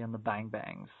Cherry and the Bang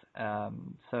Bangs.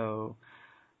 So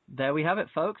there we have it,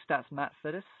 folks. That's Matt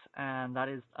Fittis, and that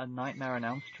is A Nightmare on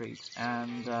Elm Street.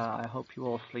 And I hope you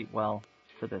all sleep well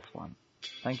to this one.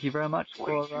 Thank you very much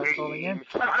for calling in.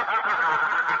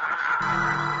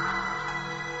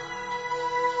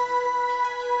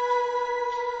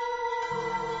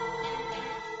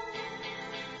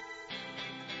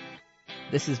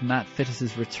 This is Matt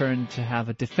Fittis' return to have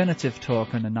a definitive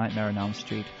talk on A Nightmare on Elm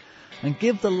Street and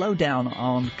give the lowdown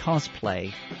on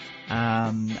cosplay,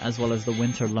 as well as the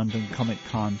Winter London Comic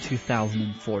Con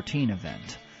 2014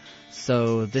 event.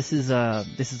 So this is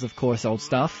of course old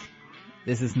stuff.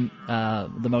 This isn't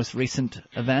the most recent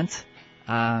event.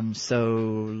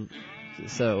 So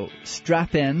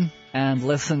strap in and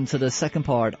listen to the second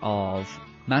part of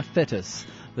Matt Fittis,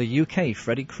 the UK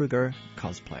Freddy Krueger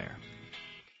cosplayer.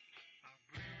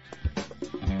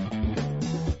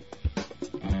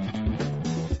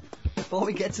 Before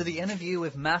we get to the interview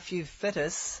with Matthew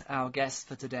Fittis, our guest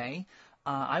for today,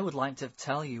 I would like to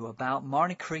tell you about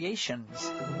Marnie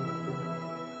Creations.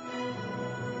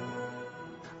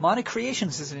 Marnie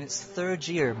Creations is in its 3rd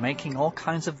year, making all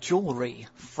kinds of jewelry,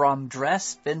 from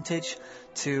dress, vintage,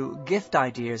 to gift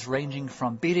ideas ranging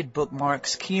from beaded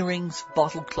bookmarks, keyrings,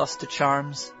 bottle cluster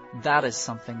charms. That is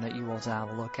something that you ought to have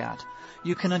a look at.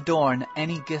 You can adorn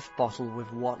any gift bottle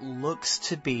with what looks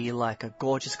to be like a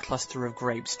gorgeous cluster of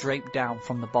grapes draped down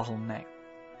from the bottleneck.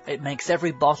 It makes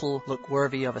every bottle look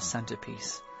worthy of a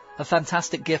centerpiece. A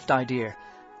fantastic gift idea.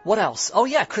 What else? Oh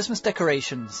yeah, Christmas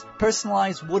decorations.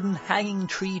 Personalized wooden hanging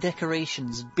tree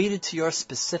decorations, beaded to your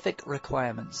specific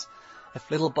requirements. If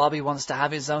little Bobby wants to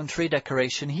have his own tree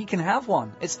decoration, he can have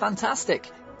one. It's fantastic.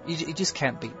 You just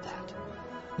can't beat that.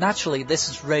 Naturally, this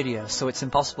is radio, so it's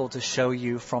impossible to show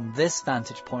you from this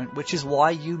vantage point, which is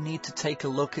why you need to take a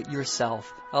look at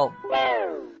yourself. Oh,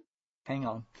 hang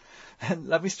on.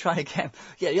 Let me try again.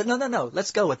 Yeah, no,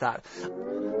 let's go with that.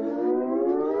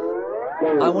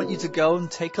 I want you to go and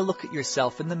take a look at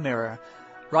yourself in the mirror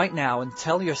right now and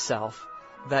tell yourself,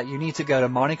 that you need to go to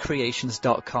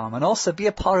MarnieCreations.com and also be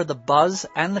a part of the buzz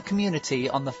and the community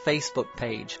on the Facebook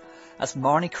page. That's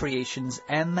Marnie Creations,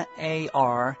 M-A-R-N-I-E,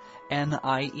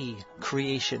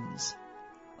 Creations.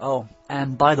 Oh,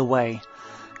 and by the way,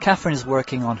 Catherine is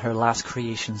working on her last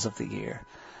creations of the year,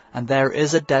 and there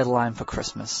is a deadline for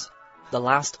Christmas. The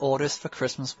last orders for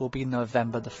Christmas will be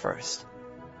November the 1st.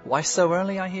 Why so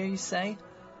early, I hear you say?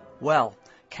 Well,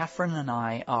 Catherine and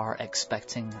I are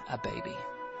expecting a baby.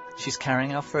 She's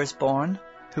carrying our firstborn,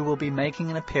 who will be making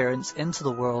an appearance into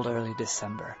the world early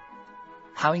December.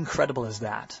 How incredible is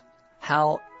that?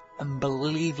 How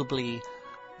unbelievably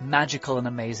magical and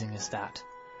amazing is that?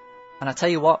 And I tell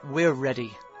you what, we're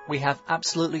ready. We have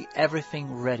absolutely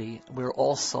everything ready. We're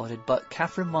all sorted. But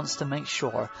Catherine wants to make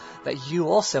sure that you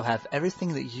also have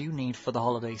everything that you need for the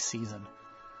holiday season.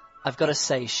 I've got to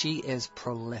say, she is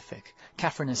prolific.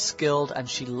 Catherine is skilled and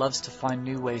she loves to find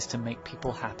new ways to make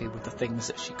people happy with the things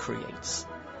that she creates.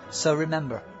 So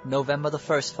remember, November the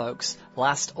 1st, folks,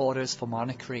 last orders for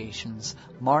Marnie Creations,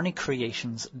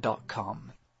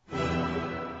 MarnieCreations.com.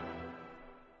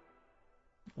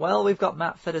 Well, we've got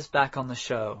Matt Fittis back on the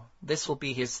show. This will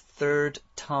be his third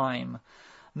time.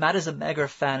 Matt is a mega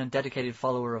fan and dedicated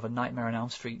follower of A Nightmare on Elm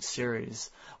Street series,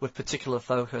 with particular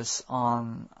focus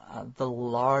on the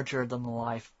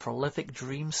larger-than-life, prolific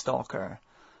dream stalker,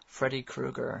 Freddy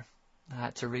Krueger. I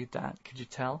had to read that. Could you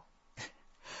tell?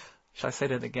 Should I say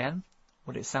that again?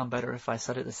 Would it sound better if I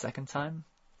said it the second time?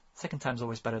 Second time's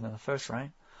always better than the first,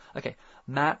 right? Okay,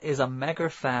 Matt is a mega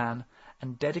fan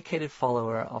and dedicated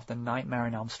follower of the Nightmare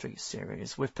on Elm Street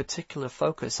series, with particular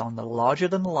focus on the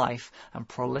larger-than-life and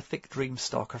prolific dream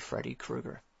stalker Freddy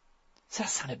Krueger. So that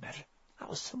sounded better. That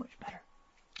was so much better.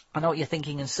 I know what you're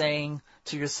thinking and saying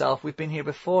to yourself, we've been here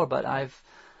before, but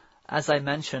as I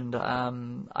mentioned,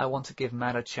 I want to give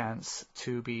Matt a chance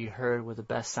to be heard with the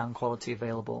best sound quality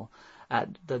available at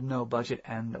the no-budget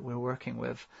end that we're working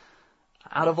with.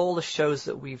 Out of all the shows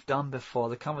that we've done before,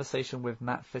 the conversation with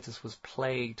Matt Fittis was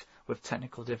plagued with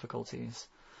technical difficulties.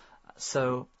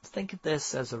 So think of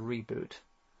this as a reboot.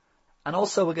 And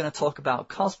also we're going to talk about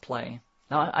cosplay.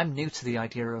 Now, I'm new to the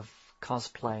idea of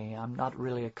cosplay. I'm not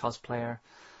really a cosplayer.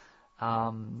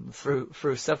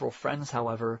 Through several friends,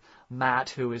 however, Matt,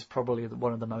 who is probably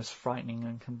one of the most frightening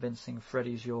and convincing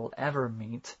Freddys you'll ever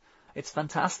meet, it's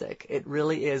fantastic. It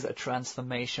really is a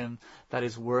transformation that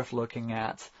is worth looking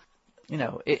at. You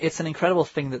know, it's an incredible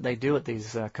thing that they do at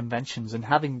these conventions. And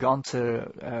having gone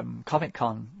to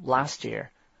Comic-Con last year,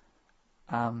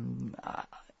 I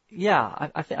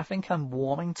think I'm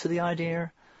warming to the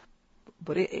idea.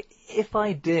 But if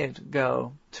I did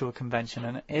go to a convention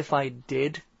and if I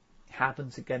did happen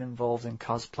to get involved in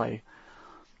cosplay,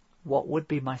 what would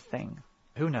be my thing?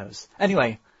 Who knows?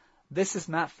 Anyway, this is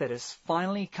Matt Fittis,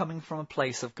 finally coming from a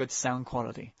place of good sound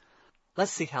quality.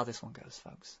 Let's see how this one goes,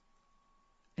 folks.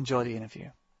 Enjoy the interview.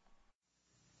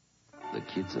 The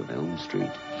kids of Elm Street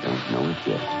don't know it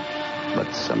yet,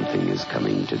 but something is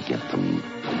coming to get them.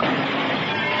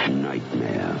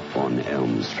 Nightmare on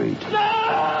Elm Street.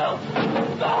 No!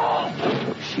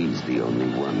 No! She's the only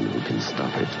one who can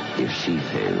stop it. If she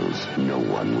fails, no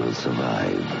one will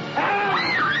survive.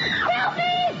 Help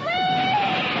me,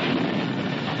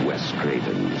 please! Wes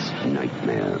Craven's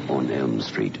Nightmare on Elm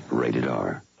Street, rated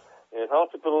R. It's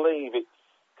hard to believe it's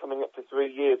coming up to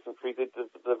 3 years since we did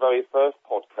the very first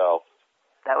podcast.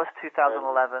 That was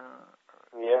 2011.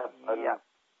 And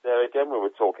there again we were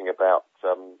talking about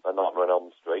A Nightmare on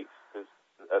Elm Street, because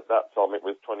at that time it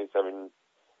was 27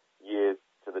 years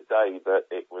to the day that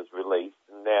it was released.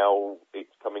 Now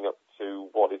it's coming up to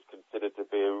what is considered to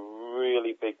be a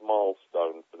really big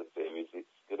milestone for the series. It's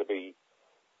going to be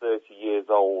 30 years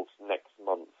old next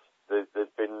month. There's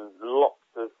been lots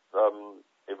of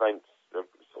events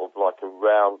sort of like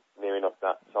around near enough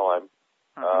that time.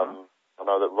 I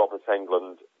know that Robert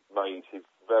Englund made his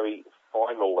very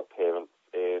final appearance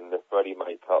in the Freddy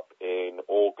makeup in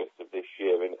August of this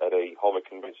year at a horror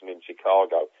convention in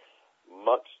Chicago,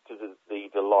 much to the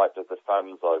delight of the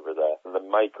fans over there. And the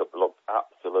makeup looked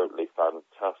absolutely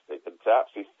fantastic. And to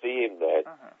actually see him there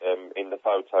in the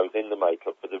photos, in the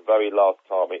makeup for the very last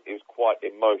time, it was quite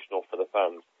emotional for the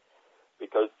fans.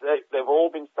 Because they've all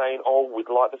been saying, we'd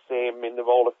like to see him in the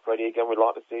role of Freddy again, we'd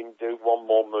like to see him do one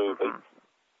more movie.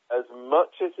 As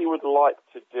much as he would like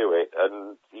to do it,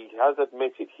 and he has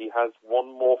admitted he has one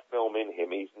more film in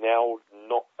him, he's now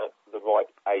not at the right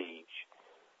age.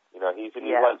 You know, he's in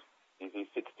his late, he's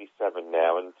 67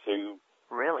 now, and to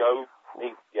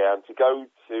go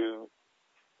to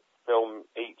film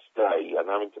each day and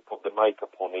having to put the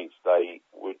makeup on each day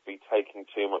would be taking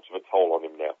too much of a toll on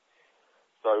him now.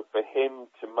 So for him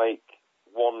to make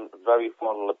one very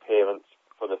final appearance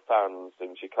for the fans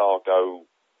in Chicago,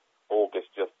 August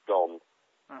just gone,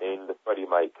 in the Freddy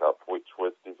makeup, which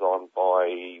was designed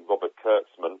by Robert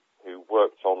Kurtzman, who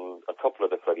worked on a couple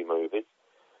of the Freddy movies,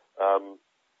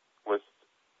 was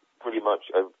pretty much,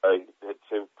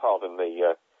 to pardon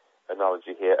the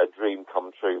analogy here, a dream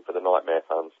come true for the Nightmare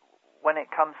fans. When it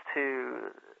comes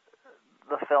to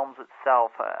the films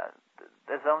itself,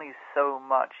 there's only so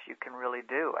much you can really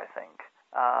do, I think.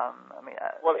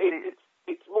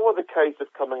 It's more the case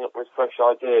of coming up with fresh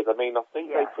ideas. I mean, I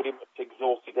think they pretty much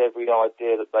exhausted every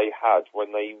idea that they had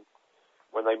when they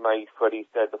made Freddy's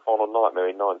Dead: The Final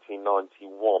Nightmare in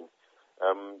 1991.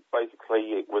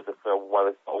 Basically, it was a film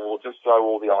where we'll just throw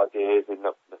all the ideas in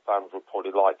that the fans would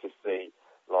probably like to see,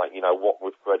 like, what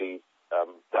would Freddy's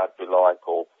dad be like,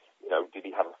 or, did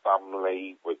he have a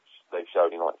family, which they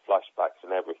showed in, like, flashbacks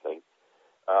and everything,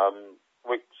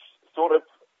 which sort of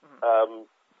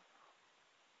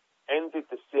ended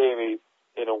the series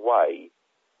in a way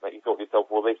that you thought to yourself,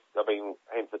 well,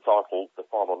 hence the title, The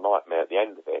Final Nightmare, at the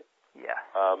end of it. Yeah.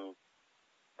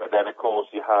 But then, of course,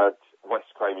 you had Wes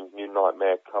Craven's New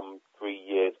Nightmare come 3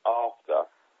 years after.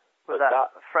 With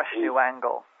that fresh new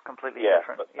angle, completely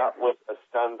different. But that was a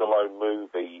standalone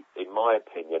movie, in my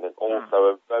opinion, and also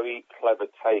a very clever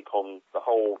take on the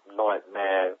whole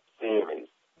Nightmare series.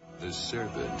 The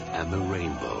Serpent and the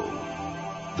Rainbow.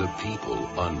 The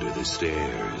People Under the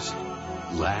Stairs.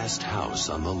 Last House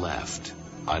on the Left.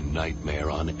 A Nightmare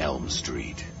on Elm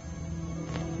Street.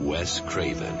 Wes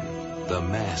Craven, the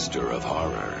master of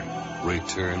horror,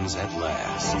 returns at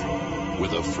last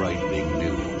with a frightening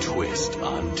new twist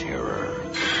on terror.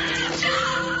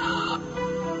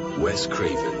 Wes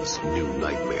Craven's New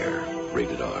Nightmare,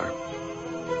 rated R.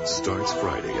 Starts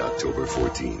Friday, October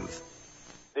 14th.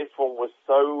 This one was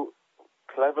so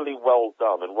cleverly well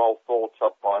done and well thought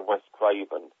up by Wes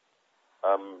Craven,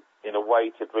 in a way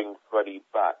to bring Freddy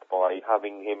back by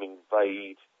having him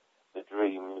invade the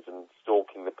dreams and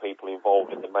stalking the people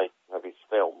involved in the making of his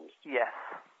films. Yes.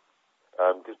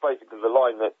 Because basically the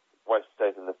line that Wes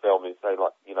says in the film is, now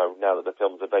that the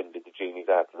films have ended, the genie's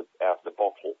out of the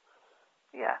bottle.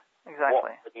 Yeah,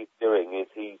 exactly. What he's doing is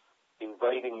he's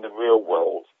invading the real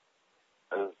world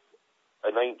as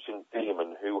an ancient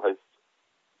demon who has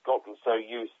gotten so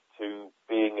used to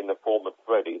being in the form of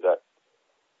Freddy that,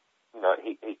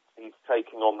 he's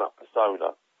taking on that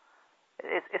persona.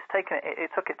 It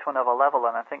took it to another level,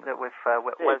 and I think that with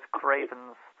Wes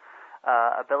Craven's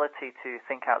ability to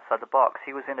think outside the box,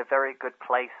 he was in a very good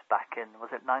place back in,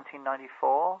 was it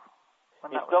 1994?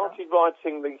 He started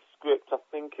writing the script, I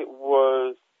think it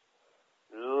was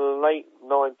late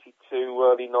 92,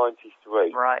 early 93.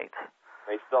 Right.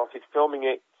 They started filming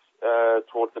it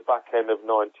towards the back end of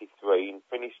 93 and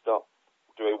finished up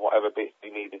doing whatever bits he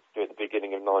needed to do at the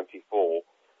beginning of 94,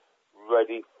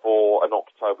 ready for an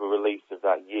October release of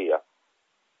that year.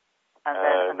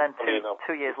 And then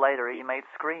two years later, he made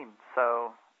Scream.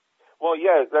 So. Well,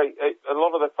 yeah, a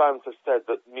lot of the fans have said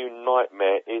that New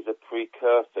Nightmare is a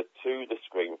precursor to the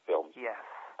Scream films. Yes.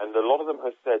 And a lot of them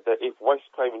have said that if Wes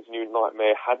Craven's New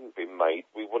Nightmare hadn't been made,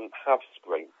 we wouldn't have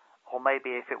Scream. Or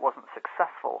maybe if it wasn't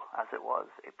successful as it was,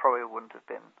 it probably wouldn't have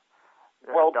been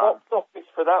Well, done. box office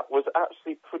for that was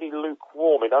actually pretty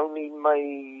lukewarm. It only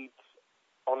made,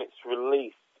 on its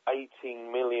release,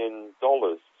 $18 million.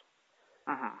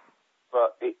 Mm-hmm.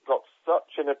 But it got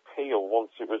such an appeal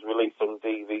once it was released on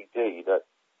DVD that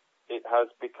it has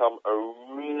become a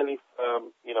really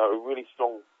firm, a really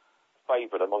strong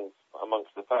favourite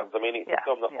amongst the fans. I mean, it's a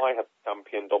film that I have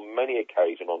championed on many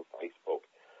occasions on Facebook,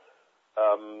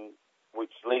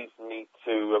 which leads me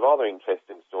to a rather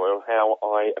interesting story on how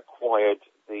I acquired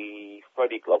the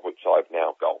Freddy glove, which I've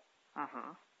now got.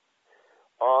 Mm-hmm.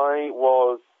 I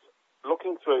was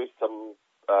looking through some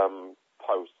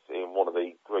posts in one of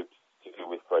the groups to do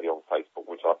with Freddy on Facebook,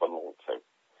 which I belong to.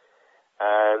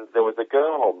 And there was a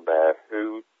girl on there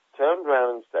who turned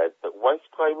around and said that Wes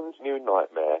Craven's New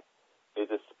Nightmare is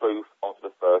a spoof of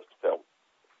the first film.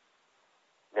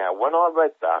 Now, when I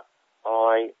read that,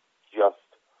 I just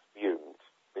fumed,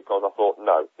 because I thought,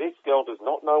 no, this girl does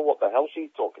not know what the hell she's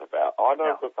talking about. I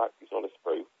know for a fact it's not a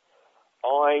spoof.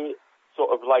 I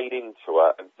sort of laid into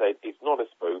her and said, it's not a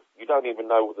spoof. You don't even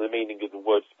know what the meaning of the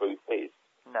word spoof is.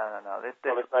 No. I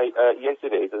was say, yes,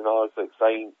 it is, and I was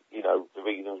saying, the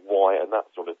reasons why and that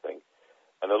sort of thing.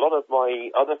 And a lot of my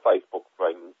other Facebook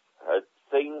friends had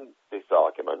seen this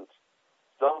argument,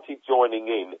 started joining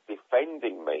in,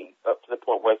 defending me, up to the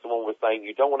point where someone was saying,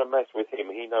 you don't want to mess with him,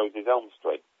 he knows his Elm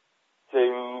Street.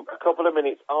 To a couple of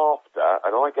minutes after,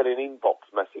 and I get an inbox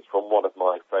message from one of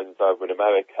my friends over in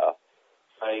America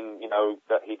saying,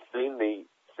 that he'd seen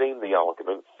the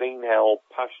argument, seen how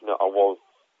passionate I was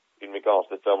in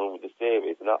regards to the film and with the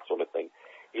series and that sort of thing.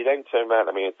 He then turned around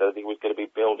to me and said he was going to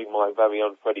be building my very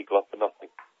own Freddy glove for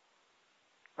nothing.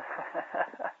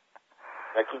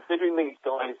 Now, considering these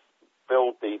guys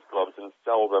build these gloves and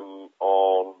sell them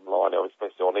online, or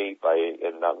especially on eBay,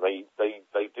 and that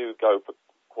they do go for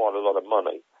quite a lot of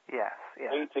money. Yes,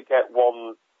 yeah. Me to get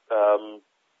one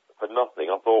for nothing,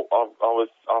 I thought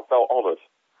I felt honoured.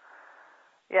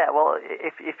 Yeah, well,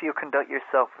 if you conduct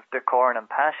yourself with decorum and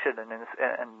passion and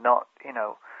not,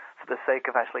 for the sake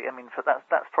of actually,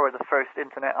 that's probably the first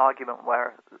internet argument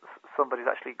where somebody's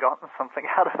actually gotten something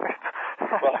out of it.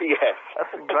 Well, yes.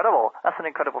 That's incredible. That's an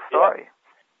incredible story. Yeah.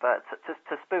 But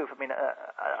to spoof,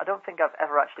 I don't think I've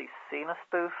ever actually seen a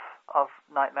spoof of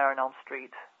Nightmare on Elm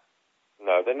Street.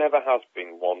 No, there never has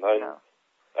been one. No.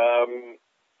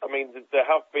 There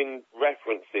have been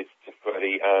references to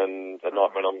Freddy and A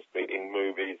Nightmare on Elm Street in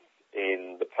movies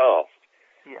in the past.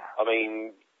 Yeah.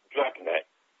 Dragnet,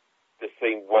 the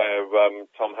scene where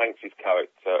Tom Hanks'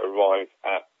 character arrives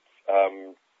at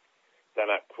Dan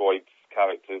Aykroyd's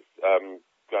character's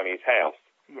granny's house.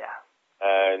 Yeah.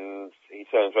 And he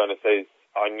turns around and says,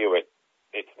 "I knew it.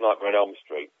 It's Nightmare on Elm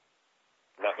Street."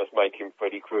 And that must make him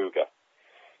Freddy Krueger.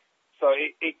 So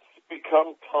it's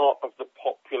become part of the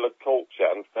popular culture,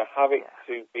 and to have it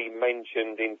to be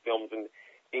mentioned in films and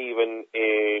even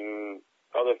in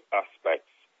other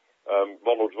aspects,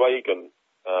 Ronald Reagan,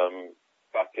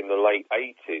 back in the late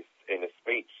 80s, in a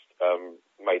speech,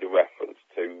 made a reference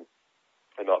to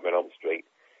A Nightmare on Elm Street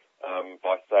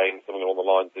by saying something along the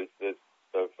lines of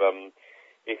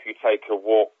if you take a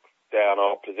walk down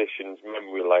our position's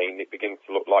memory lane, it begins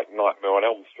to look like Nightmare on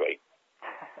Elm Street.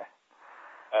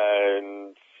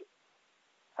 And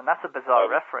that's a bizarre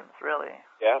reference, really.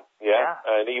 Yeah.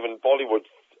 And even Bollywood's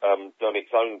done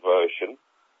its own version.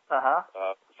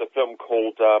 It's a film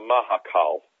called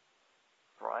Mahakal,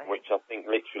 right, which I think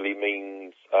literally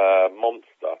means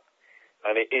monster.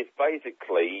 And it is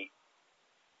basically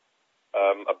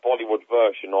a Bollywood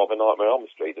version of A Nightmare on Elm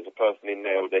Street. There's a person in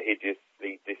there with a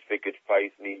hideously disfigured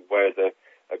face, and he wears a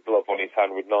glove on his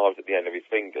hand with knives at the end of his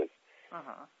fingers.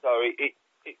 So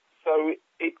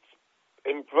it's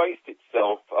embraced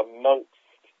itself amongst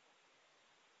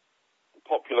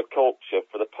popular culture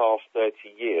for the past 30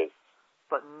 years.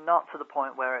 But not to the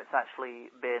point where it's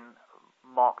actually been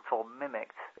mocked or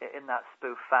mimicked in that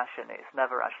spoof fashion. It's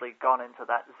never actually gone into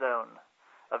that zone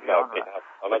of genre. No, it has.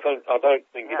 And I don't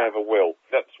think it ever will.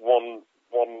 That's one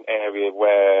area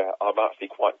where I'm actually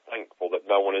quite thankful that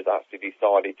no one has actually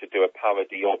decided to do a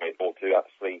parody of it, or to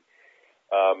actually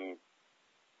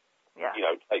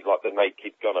take like the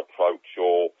Naked Gun approach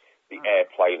or the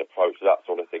airplane approach, that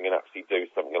sort of thing, and actually do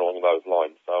something along those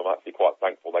lines. So I'm actually quite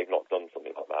thankful they've not done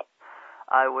something like that.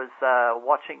 I was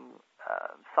watching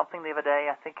something the other day.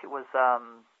 I think it was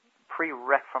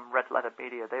pre-rec from Red Letter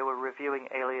Media. They were reviewing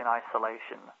Alien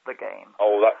Isolation, the game.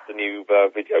 Oh, that's the new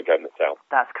video game that's out.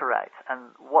 That's correct.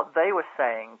 And what they were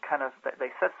saying,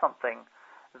 they said something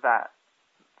that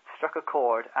struck a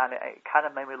chord, and it kind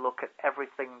of made me look at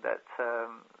everything that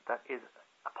is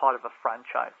a part of a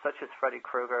franchise, such as Freddy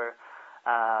Krueger,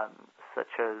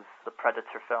 such as the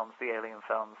Predator films, the Alien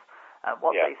films. And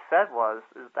what they said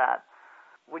is that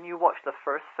when you watch the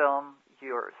first film,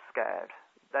 you're scared.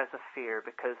 There's a fear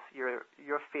because your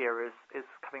fear is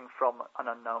coming from an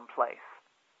unknown place.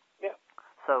 Yeah.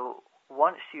 So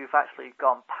once you've actually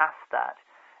gone past that,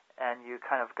 and you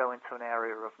kind of go into an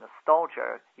area of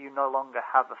nostalgia, you no longer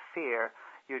have a fear,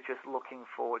 you're just looking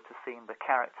forward to seeing the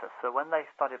character. So when they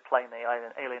started playing the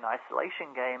Alien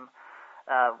Isolation game,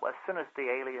 as soon as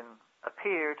the alien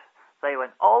appeared, they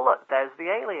went, "Oh look, there's the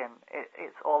alien.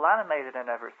 It's all animated and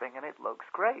everything, and it looks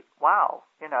great. Wow,"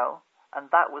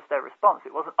 And that was their response.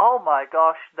 It wasn't, "Oh my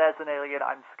gosh, there's an alien,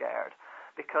 I'm scared,"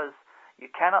 because you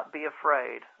cannot be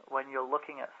afraid when you're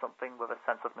looking at something with a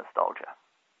sense of nostalgia.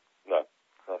 No.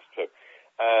 That's true.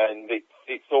 And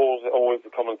it's always the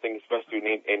common thing, especially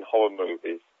in horror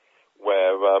movies,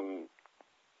 where,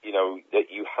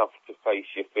 that you have to face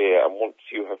your fear, and once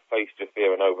you have faced your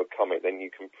fear and overcome it, then you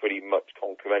can pretty much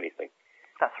conquer anything.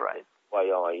 That's right.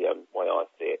 Way I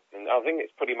see it. And I think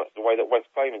it's pretty much the way that Wes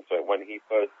Craven saw it when he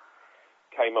first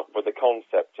came up with the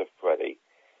concept of Freddy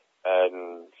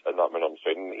and A Nightmare on Elm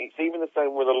Street. And it's even the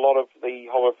same with a lot of the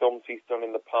horror films he's done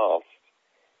in the past.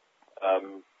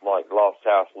 Like Last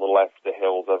House on the Left, The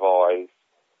Hills Have Eyes,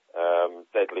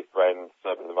 Deadly Friends,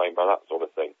 Serpent in the Rainbow, that sort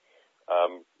of thing,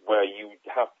 where you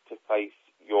have to face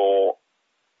your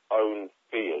own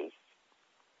fears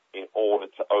in order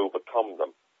to overcome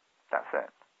them. That's it.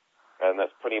 And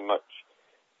that's pretty much,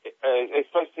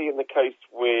 especially in the case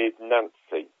with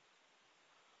Nancy.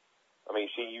 mean,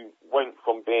 she went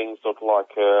from being sort of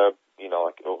like a,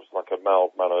 like a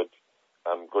mild-mannered,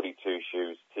 goody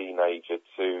two-shoes teenager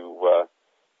to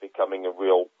becoming a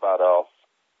real badass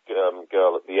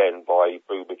girl at the end by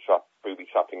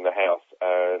booby-trapping the house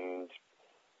and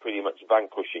pretty much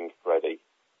vanquishing Freddy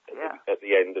at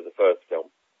the end of the first film.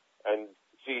 And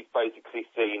she's basically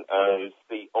seen as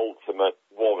the ultimate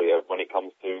warrior when it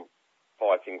comes to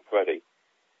fighting Freddy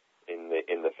in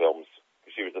the films.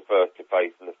 She was the first to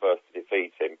face and the first to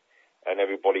defeat him, and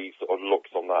everybody sort of looks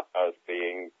on that as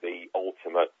being the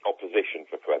ultimate opposition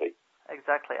for Freddy.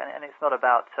 Exactly, and it's not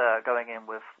about going in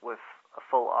with a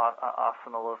full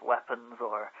arsenal of weapons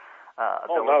or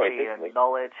ability and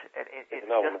knowledge. It's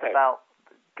just about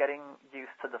getting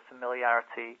used to the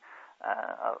familiarity,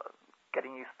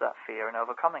 getting used to that fear and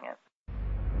overcoming it.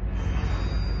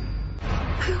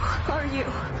 Who are you?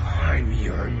 I'm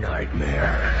your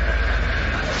nightmare.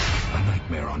 A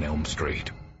Nightmare on Elm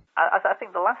Street. I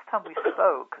think the last time we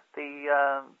spoke,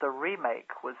 the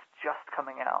remake was just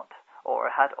coming out, or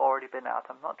had already been out.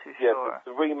 I'm not too sure. Yeah,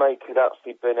 the remake had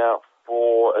actually been out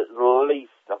for at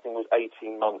least, I think it was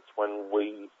 18 months when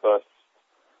we first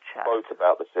spoke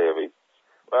about the series.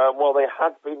 Well, there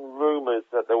had been rumours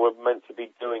that they were meant to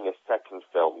be doing a second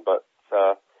film, but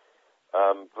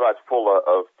Brad Fuller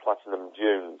of Platinum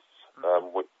Dunes,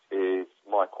 which is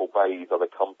Michael Bay's other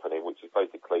company, which is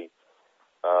basically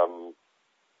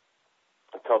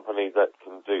a company that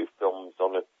can do films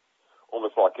on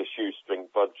almost like a shoestring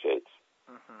budget,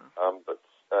 but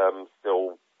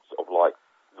still sort of like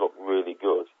look really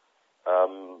good.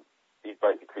 He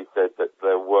basically said that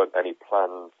there weren't any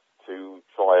plans to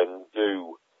try and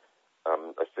do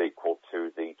a sequel to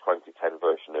the 2010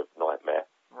 version of Nightmare.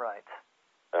 Right.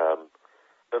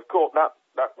 Of course, that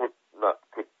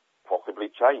could possibly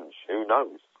change. Who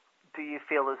knows? Do you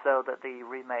feel as though that the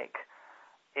remake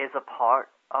is a part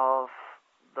of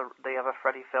the other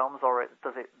Freddy films, or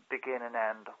does it begin and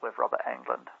end with Robert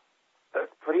Englund?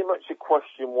 That's pretty much a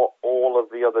question what all of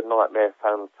the other Nightmare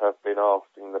fans have been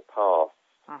asked in the past.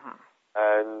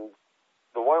 And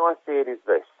the way I see it is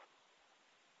this.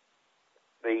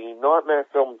 The Nightmare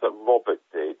films that Robert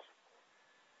did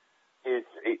is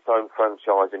its own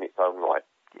franchise in its own right.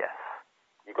 Yes.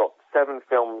 You've got 7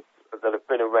 films that have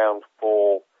been around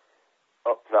for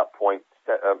up to that point,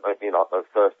 the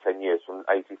first 10 years, from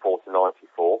 84 to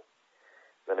 94.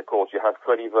 Then, of course, you had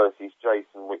Freddy vs.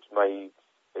 Jason, which made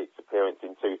its appearance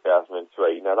in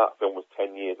 2003. Now, that film was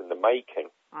 10 years in the making.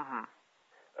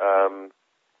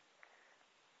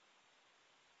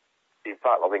 In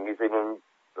fact, I think he's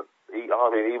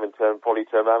probably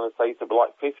turned around and say something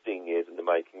like 15 years in the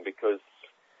making, because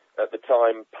at the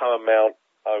time, Paramount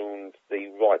owned the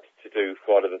rights to do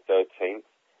Friday the 13th,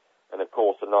 and of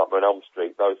course, A Nightmare on Elm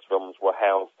Street. Those films were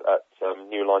housed at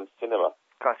New Line Cinema.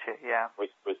 Gotcha, yeah. Which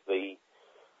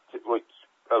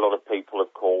a lot of people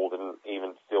have called, and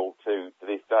even still to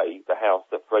this day, the house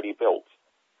that Freddy built.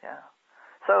 Yeah.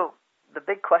 So the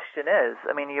big question is,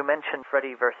 I mean, you mentioned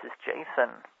Freddy versus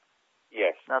Jason.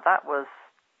 Yes. Now that's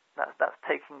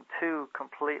taking 2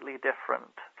 completely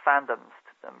different fandoms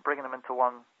and bringing them into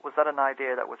one. Was that an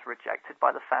idea that was rejected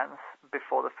by the fans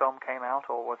before the film came out,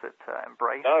 or was it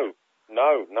embraced? No.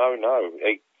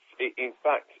 In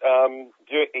fact,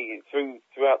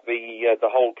 throughout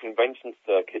the whole convention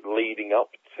circuit leading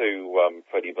up to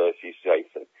Freddy vs.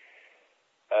 Jason,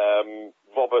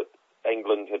 Robert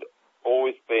Englund had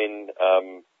always been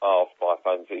asked by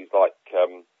fans. He's like,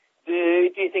 do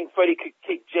you think Freddy could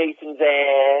kick Jason's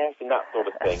ass and that sort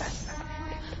of thing?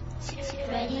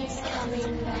 Freddy's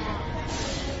coming back.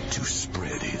 To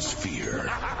spread his fear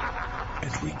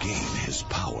and regain his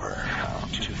power,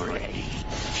 Freddy.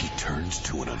 he turns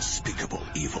to an unspeakable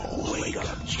evil. Wake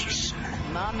up, Jason.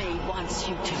 Mommy wants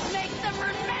you to Make them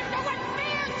remember what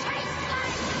fear tastes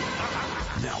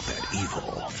like. Now that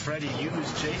evil Freddy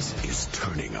used Jason. is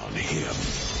turning on him.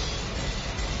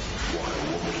 Why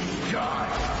won't he die?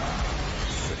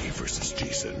 Freddy vs.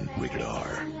 Jason, rated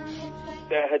R.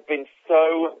 There had been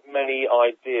so many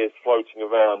ideas floating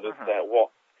around as to what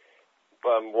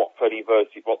Freddy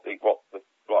versus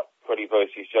Freddy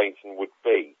versus Jason would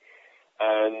be,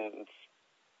 and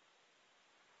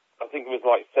I think it was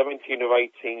like 17 or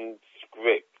 18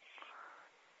 scripts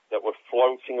that were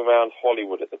floating around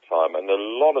Hollywood at the time, and a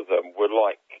lot of them were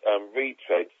like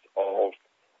retreads of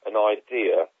an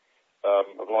idea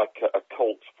of like a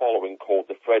cult following called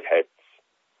the Fredheads.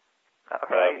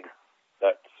 Right.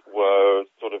 That were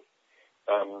sort of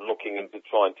looking into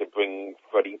trying to bring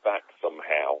Freddy back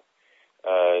somehow.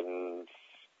 And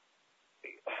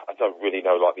I don't really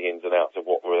know like the ins and outs of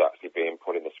what was actually being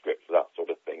put in the script for that sort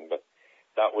of thing, but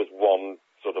that was one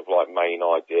sort of like main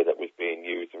idea that was being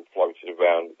used and floated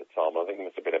around at the time. I think there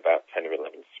must have been about 10 or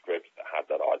 11 scripts that had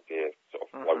that idea sort of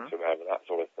floated around and that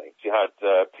sort of thing. So you had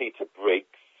Peter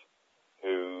Briggs,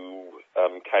 who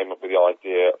came up with the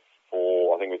idea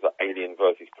for, I think it was the Alien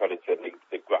versus Predator,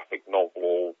 the graphic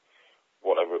novel,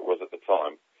 whatever it was at the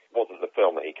time. It wasn't the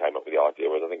film that he came up with the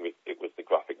idea with. I think it was the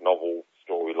graphic novel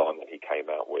storyline that he came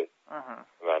out with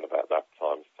around about that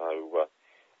time. So,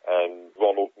 and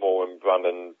Ronald Moore and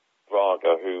Brandon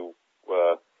Braga, who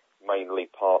were mainly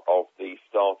part of the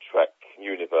Star Trek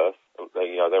universe,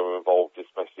 they were involved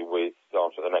especially with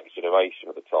Star Trek The Next Generation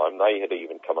at the time. They had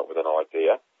even come up with an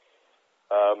idea.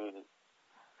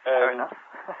 Fair enough.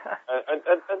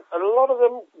 and a lot of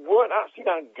them weren't actually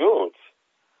that good.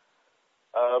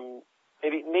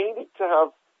 It needed to have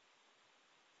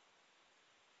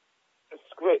a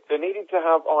script. They needed to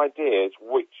have ideas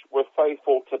which were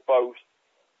faithful to both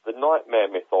the Nightmare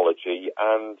mythology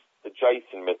and the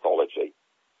Jason mythology.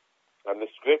 And the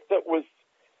script that was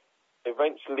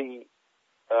eventually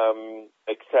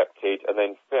accepted and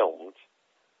then filmed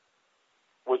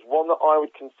was one that I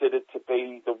would consider to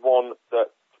be the one that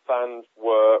fans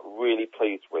were really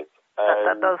pleased with.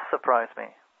 That does surprise me.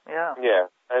 Yeah. Yeah,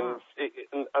 and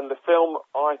the film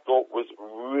I thought was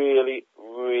really,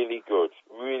 really good,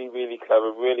 really, really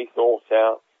clever, really thought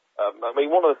out. I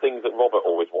mean, one of the things that Robert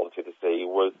always wanted to see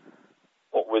was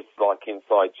what was like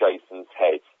inside Jason's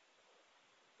head.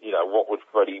 You know, what would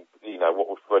Freddy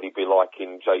be like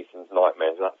in Jason's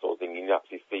nightmares, that sort of thing. You can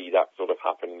actually see that sort of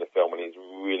happen in the film, and it's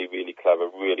really, really clever,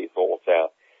 really thought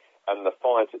out. And the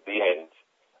fight at the end,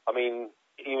 I mean,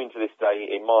 even to this day,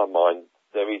 in my mind,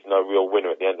 there is no real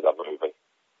winner at the end of that movie.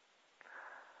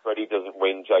 Freddy doesn't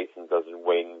win, Jason doesn't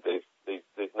win.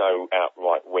 There's no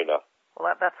outright winner.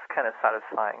 Well, that's kind of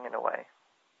satisfying in a way.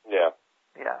 Yeah.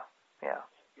 Yeah. Yeah.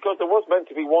 Because there was meant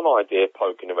to be one idea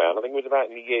poking around, I think it was about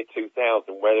in the year 2000,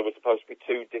 where there were supposed to be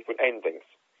two different endings.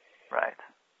 Right.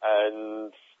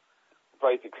 And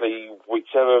basically,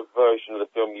 whichever version of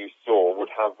the film you saw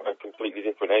would have a completely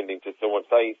different ending to someone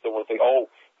say, oh,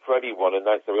 Freddy won, and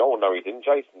they say, oh, no, he didn't,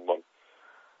 Jason won.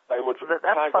 They would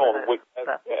tag on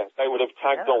they would have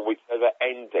tagged on whichever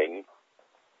ending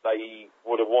they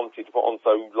would have wanted to put on,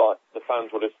 so like the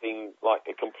fans would have seen like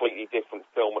a completely different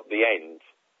film at the end,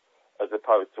 as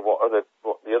opposed to what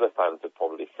the other fans had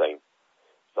probably seen.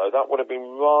 So that would have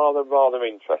been rather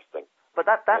interesting.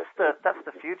 But that's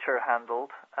the future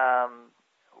handled.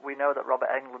 We know that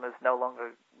Robert Englund is no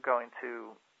longer going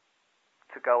to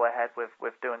go ahead with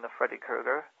doing the Freddy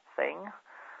Krueger thing,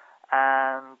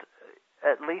 and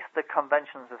at least the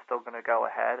conventions are still going to go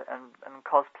ahead, and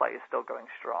cosplay is still going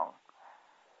strong.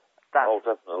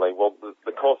 Definitely. Well,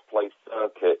 the cosplay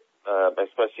circuit,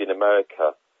 especially in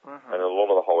America, and a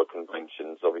lot of the horror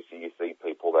conventions, obviously you see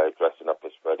people there dressing up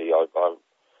as Freddy. I'm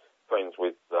friends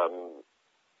with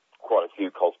quite a few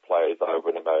cosplayers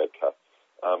over in America.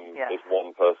 There's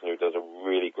one person who does a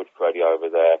really good Freddy over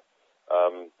there.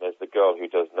 There's the girl who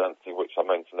does Nancy, which I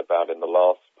mentioned about in the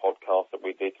last podcast that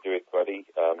we did to do with Freddy.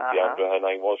 Deandra, her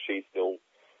name was. She still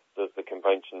does the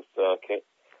convention circuit.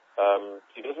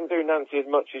 She doesn't do Nancy as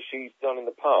much as she's done in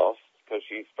the past, because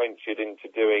she's ventured into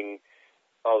doing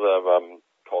other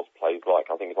cosplays,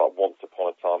 like I think it's like Once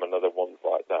Upon a Time and other ones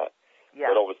like that. Yeah.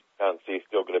 But obviously Nancy is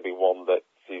still going to be one that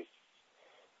she's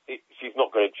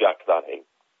not going to jack that in.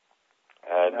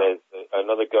 And there's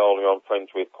another girl who I'm friends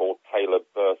with called Taylor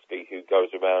Bursky, who goes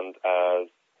around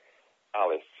as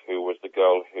Alice, who was the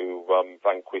girl who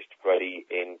vanquished Freddy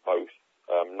in both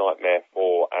Nightmare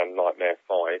 4 and Nightmare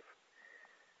 5.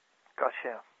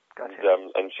 Gotcha.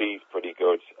 And she's pretty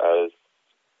good as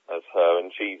her,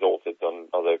 and she's also done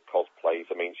other cosplays.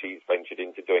 I mean, she's ventured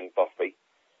into doing Buffy.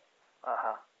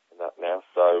 And that now,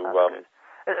 so.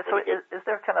 So is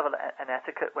there kind of an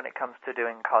etiquette when it comes to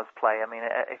doing cosplay? I mean,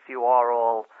 if you are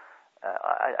all,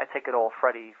 I take it all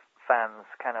Freddy fans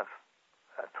kind of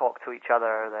talk to each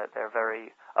other, that they're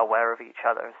very aware of each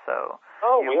other, so...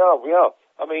 Oh, we are.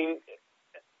 I mean,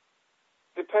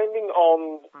 depending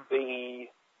on the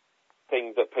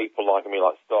things that people like, I mean,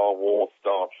 like Star Wars,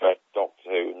 Star Trek,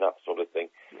 Doctor Who, and that sort of thing,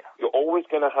 you're always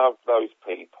going to have those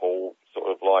people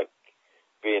sort of like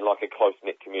being like a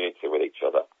close-knit community with each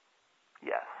other.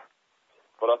 Yes.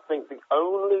 But I think the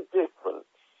only difference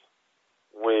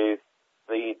with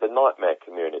the Nightmare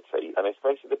community, and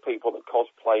especially the people that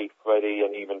cosplay Freddy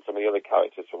and even some of the other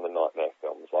characters from the Nightmare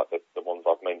films, like the ones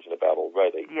I've mentioned about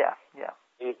already,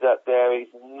 is that there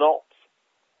is not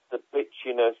the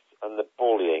bitchiness and the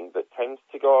bullying that tends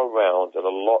to go around at a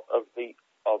lot of the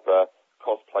other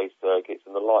cosplay circuits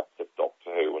and the likes of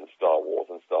Doctor Who and Star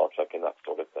Wars and Star Trek and that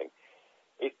sort of thing.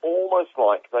 it's almost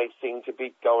like they seem to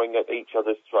be going at each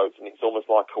other's throats, and it's almost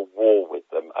like a war with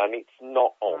them, and it's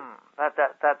not on. That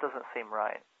doesn't seem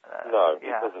right. No, it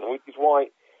doesn't. Which is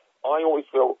why I always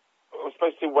feel,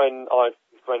 especially when I've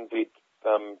befriended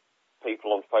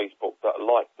people on Facebook that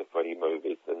like the Freddy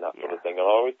movies and that sort of thing, and I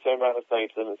always turn around and say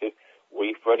to them and say,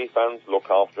 we Freddy fans look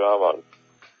after our own.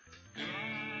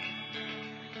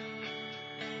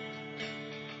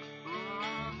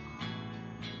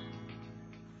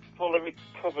 Fully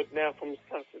recovered now from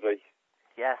Saturday.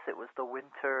 Yes, it was the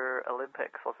Winter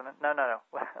Olympics, wasn't it? No.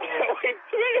 Winter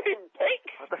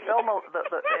Olympics? The film,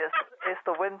 it's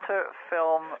the Winter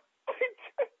Film...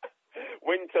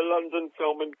 Winter London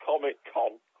Film and Comic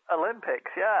Con.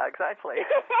 Olympics, yeah, exactly.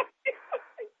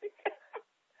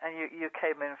 And you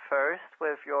came in first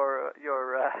with your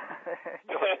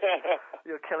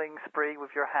killing spree with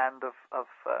your hand of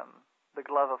the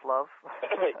glove of love.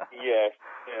 Yes.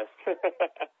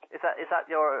 Is that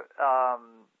your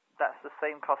that's the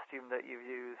same costume that you've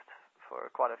used for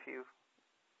quite a few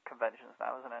conventions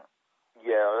now, isn't it?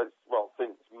 Yeah, well,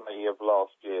 since May of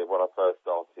last year when I first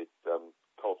started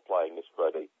cosplaying as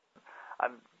Freddy.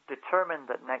 I'm determined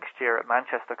that next year at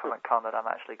Manchester Comic Con that I'm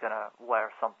actually going to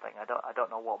wear something. I don't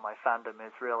know what my fandom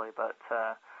is really, but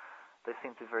they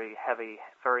seem to be very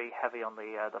heavy on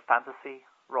the fantasy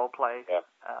role play.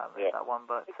 That one,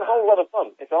 but it's a whole lot of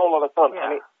fun.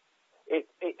 Yeah. And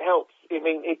it helps. I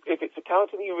mean, if it's a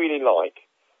character that you really like,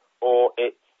 or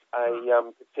it's a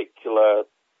particular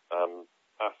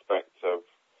aspect of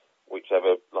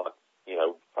whichever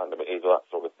fandom it is or that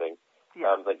sort of thing.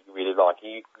 That you really like,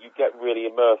 you get really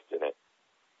immersed in it.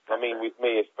 I mean, with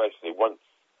me especially, once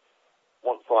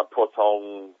I put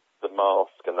on the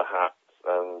mask and the hat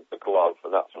and the glove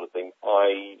and that sort of thing,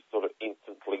 I sort of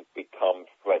instantly become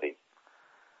Freddy.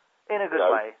 In a good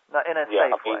way, not in a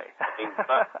safe way.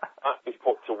 That is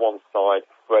put to one side.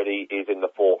 Freddy is in the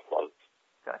forefront.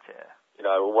 Gotcha.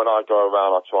 When I go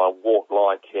around, I try and walk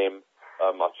like him.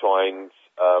 I try and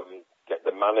get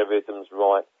the mannerisms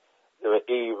right. There have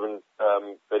even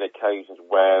been occasions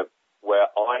where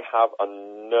I have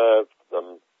unnerved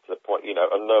them to the point,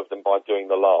 unnerved them by doing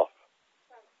the laugh.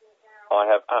 I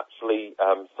have actually,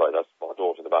 sorry, that's my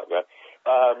daughter in the background.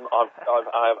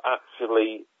 I have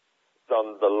actually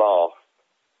done the laugh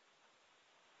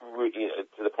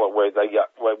to the point where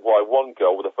one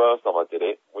girl, the first time I did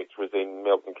it, which was in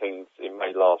Milton Keynes in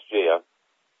May last year,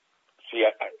 she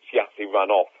actually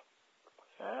ran off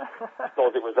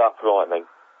because it was that frightening.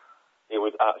 It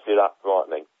was actually that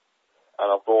frightening. And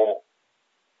I thought,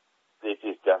 this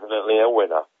is definitely a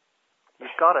winner.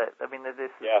 You've got it. I mean,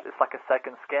 it's like a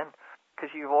second skin.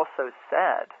 Because you've also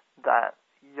said that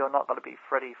you're not going to be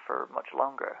Freddy for much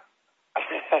longer.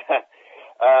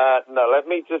 No, let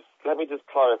me just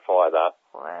clarify that.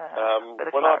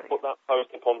 When I put that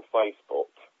post up on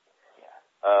Facebook,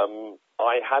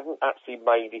 I hadn't actually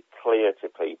made it clear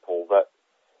to people that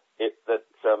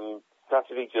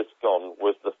Saturday just gone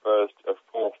was the first of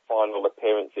 4 final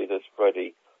appearances as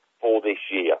Freddy for this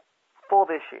year. For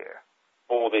this year.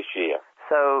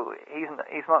 So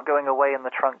he's not going away in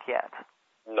the trunk yet.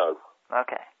 No.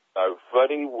 Okay. No,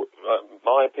 Freddy.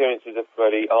 My appearances of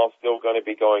Freddy are still going to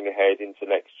be going ahead into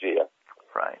next year.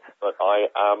 Right. But I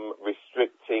am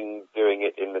restricting doing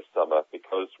it in the summer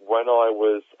because when I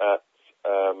was at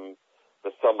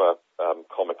the summer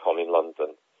Comic-Con in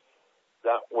London,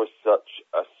 that was such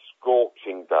a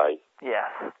scorching day.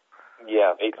 Yes.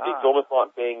 Yeah, it's almost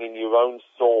like being in your own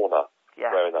sauna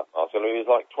wearing that mask. I mean, it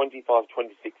was like 25,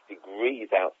 26 degrees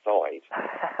outside,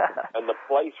 and the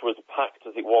place was packed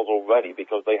as it was already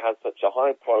because they had such a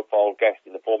high-profile guest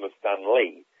in the form of Stan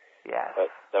Lee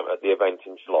at the event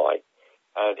in July.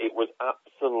 And it was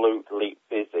absolutely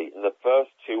busy. In the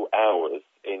first 2 hours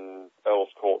in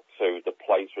Earl's Court 2, the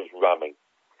place was ramming.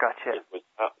 Gotcha. It was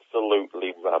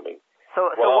absolutely ramming. So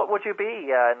what would you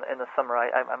be in the summer?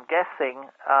 I'm guessing.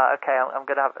 I'm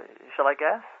going to have. Shall I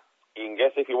guess? You can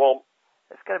guess if you want.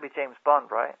 It's going to be James Bond,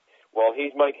 right? Well,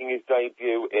 he's making his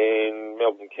debut in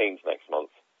Milton Keynes next month.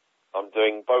 I'm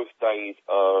doing both days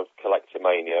of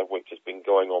Collectomania, which has been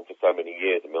going on for so many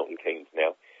years in Milton Keynes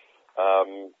now.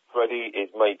 Freddie is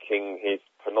making his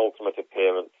penultimate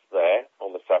appearance there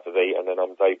on the Saturday, and then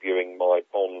I'm debuting my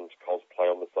Bond cosplay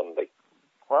on the Sunday.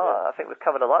 Well, I think we've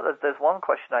covered a lot. There's one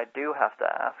question I do have to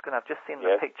ask, and I've just seen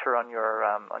the picture on your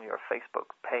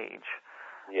Facebook page.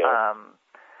 Yeah.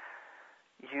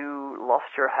 You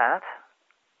lost your hat,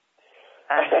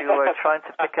 and you were trying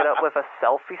to pick it up with a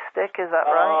selfie stick. Is that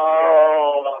right?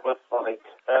 Oh, that was funny.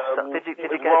 Did you get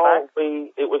it back?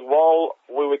 It was while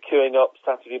we were queuing up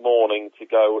Saturday morning to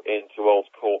go into Earl's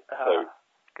Court 2.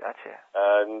 Gotcha.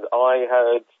 And I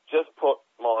had just put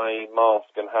my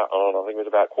mask and hat on, I think it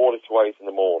was about 7:45 in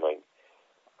the morning,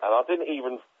 and I didn't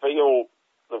even feel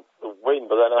the wind,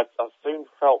 but then I soon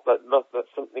felt that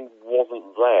something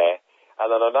wasn't there, and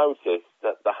then I noticed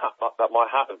that my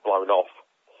hat had blown off.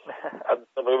 And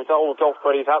it was old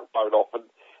Freddie's hat blown off, and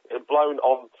it had blown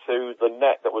onto the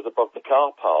net that was above the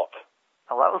car park.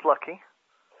 Oh, that was lucky.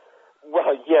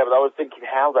 Well, yeah, but I was thinking,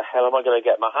 how the hell am I going to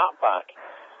get my hat back?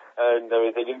 And I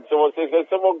was thinking, has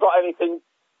someone got anything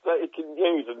that it can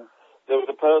use? And there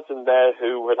was a person there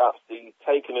who had actually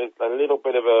taken a little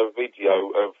bit of a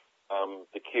video of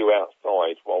the queue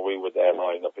outside while we were there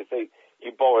lining up. He said,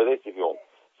 you borrow this if you want.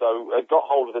 So I got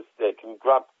hold of the stick and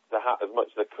grabbed the hat as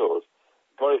much as I could,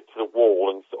 got it to the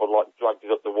wall and sort of like dragged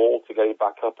it up the wall to get it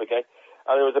back up again.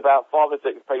 And there was about 5 or 6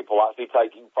 people actually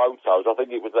taking photos. I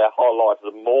think it was their highlight of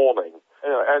the morning.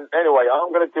 Anyway,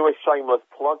 I'm going to do a shameless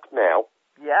plug now.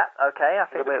 Yeah, okay. I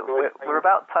think we're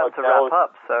about time to wrap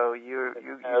up. So you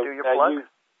do your plug.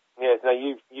 Yes. Now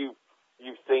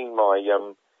you've seen my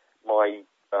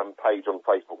page on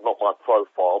Facebook, not my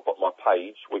profile, but my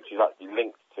page, which is actually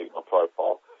linked to my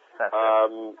profile.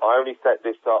 I only set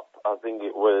this up. I think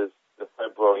it was the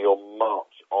February or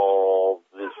March of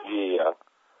this year.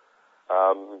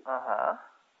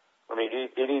 I mean,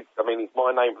 it is. I mean, it's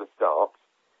my name at the start,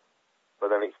 but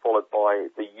then it's followed by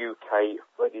the UK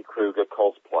Freddy Krueger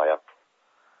cosplayer.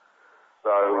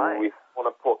 So we want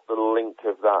to put the link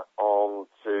of that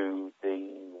onto the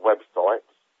website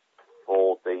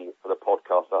for the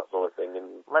podcast, that sort of thing.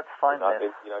 And let's find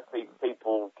it. You know,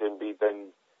 people can be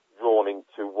then drawn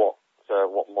into what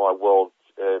my world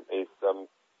is.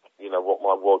 You know, what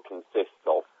my world consists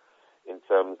of in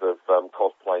terms of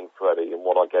cosplaying Freddy and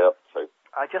what I get up to.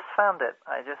 I just found it.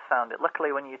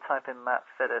 Luckily, when you type in Matt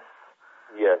Fidus,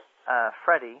 yes,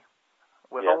 Freddy,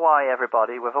 with a Y,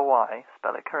 everybody, with a Y,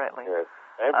 spell it correctly. Yes.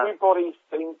 Everybody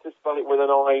seems to spell it with an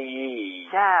I-E.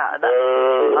 Yeah,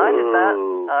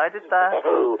 I did that.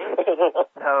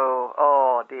 No,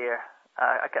 oh dear.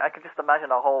 I can just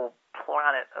imagine a whole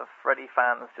planet of Freddy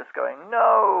fans just going,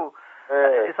 no!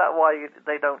 Is that why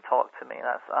they don't talk to me?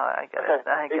 I get it.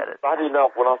 It's bad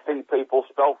enough when I see people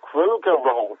spell Kruger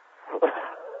wrong.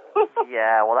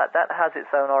 Yeah, well, that has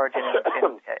its own origin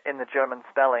in the German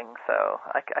spelling, so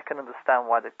I can understand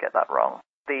why they'd get that wrong.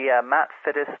 The Matt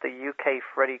Fidus, the UK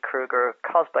Freddy Krueger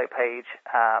cosplay page,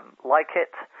 like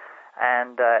it,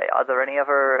 and are there any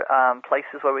other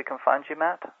places where we can find you,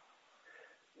 Matt?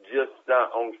 Just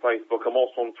that on Facebook. I'm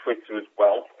also on Twitter as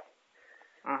well.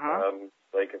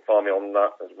 So you can find me on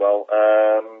that as well.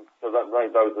 So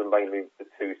those are mainly the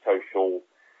 2 social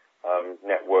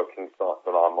networking sites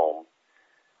that I'm on.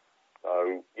 So,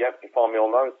 yeah, you can find me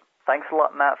on those. Thanks a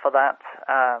lot, Matt, for that.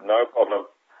 No problem.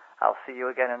 I'll see you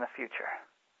again in the future.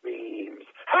 Beams.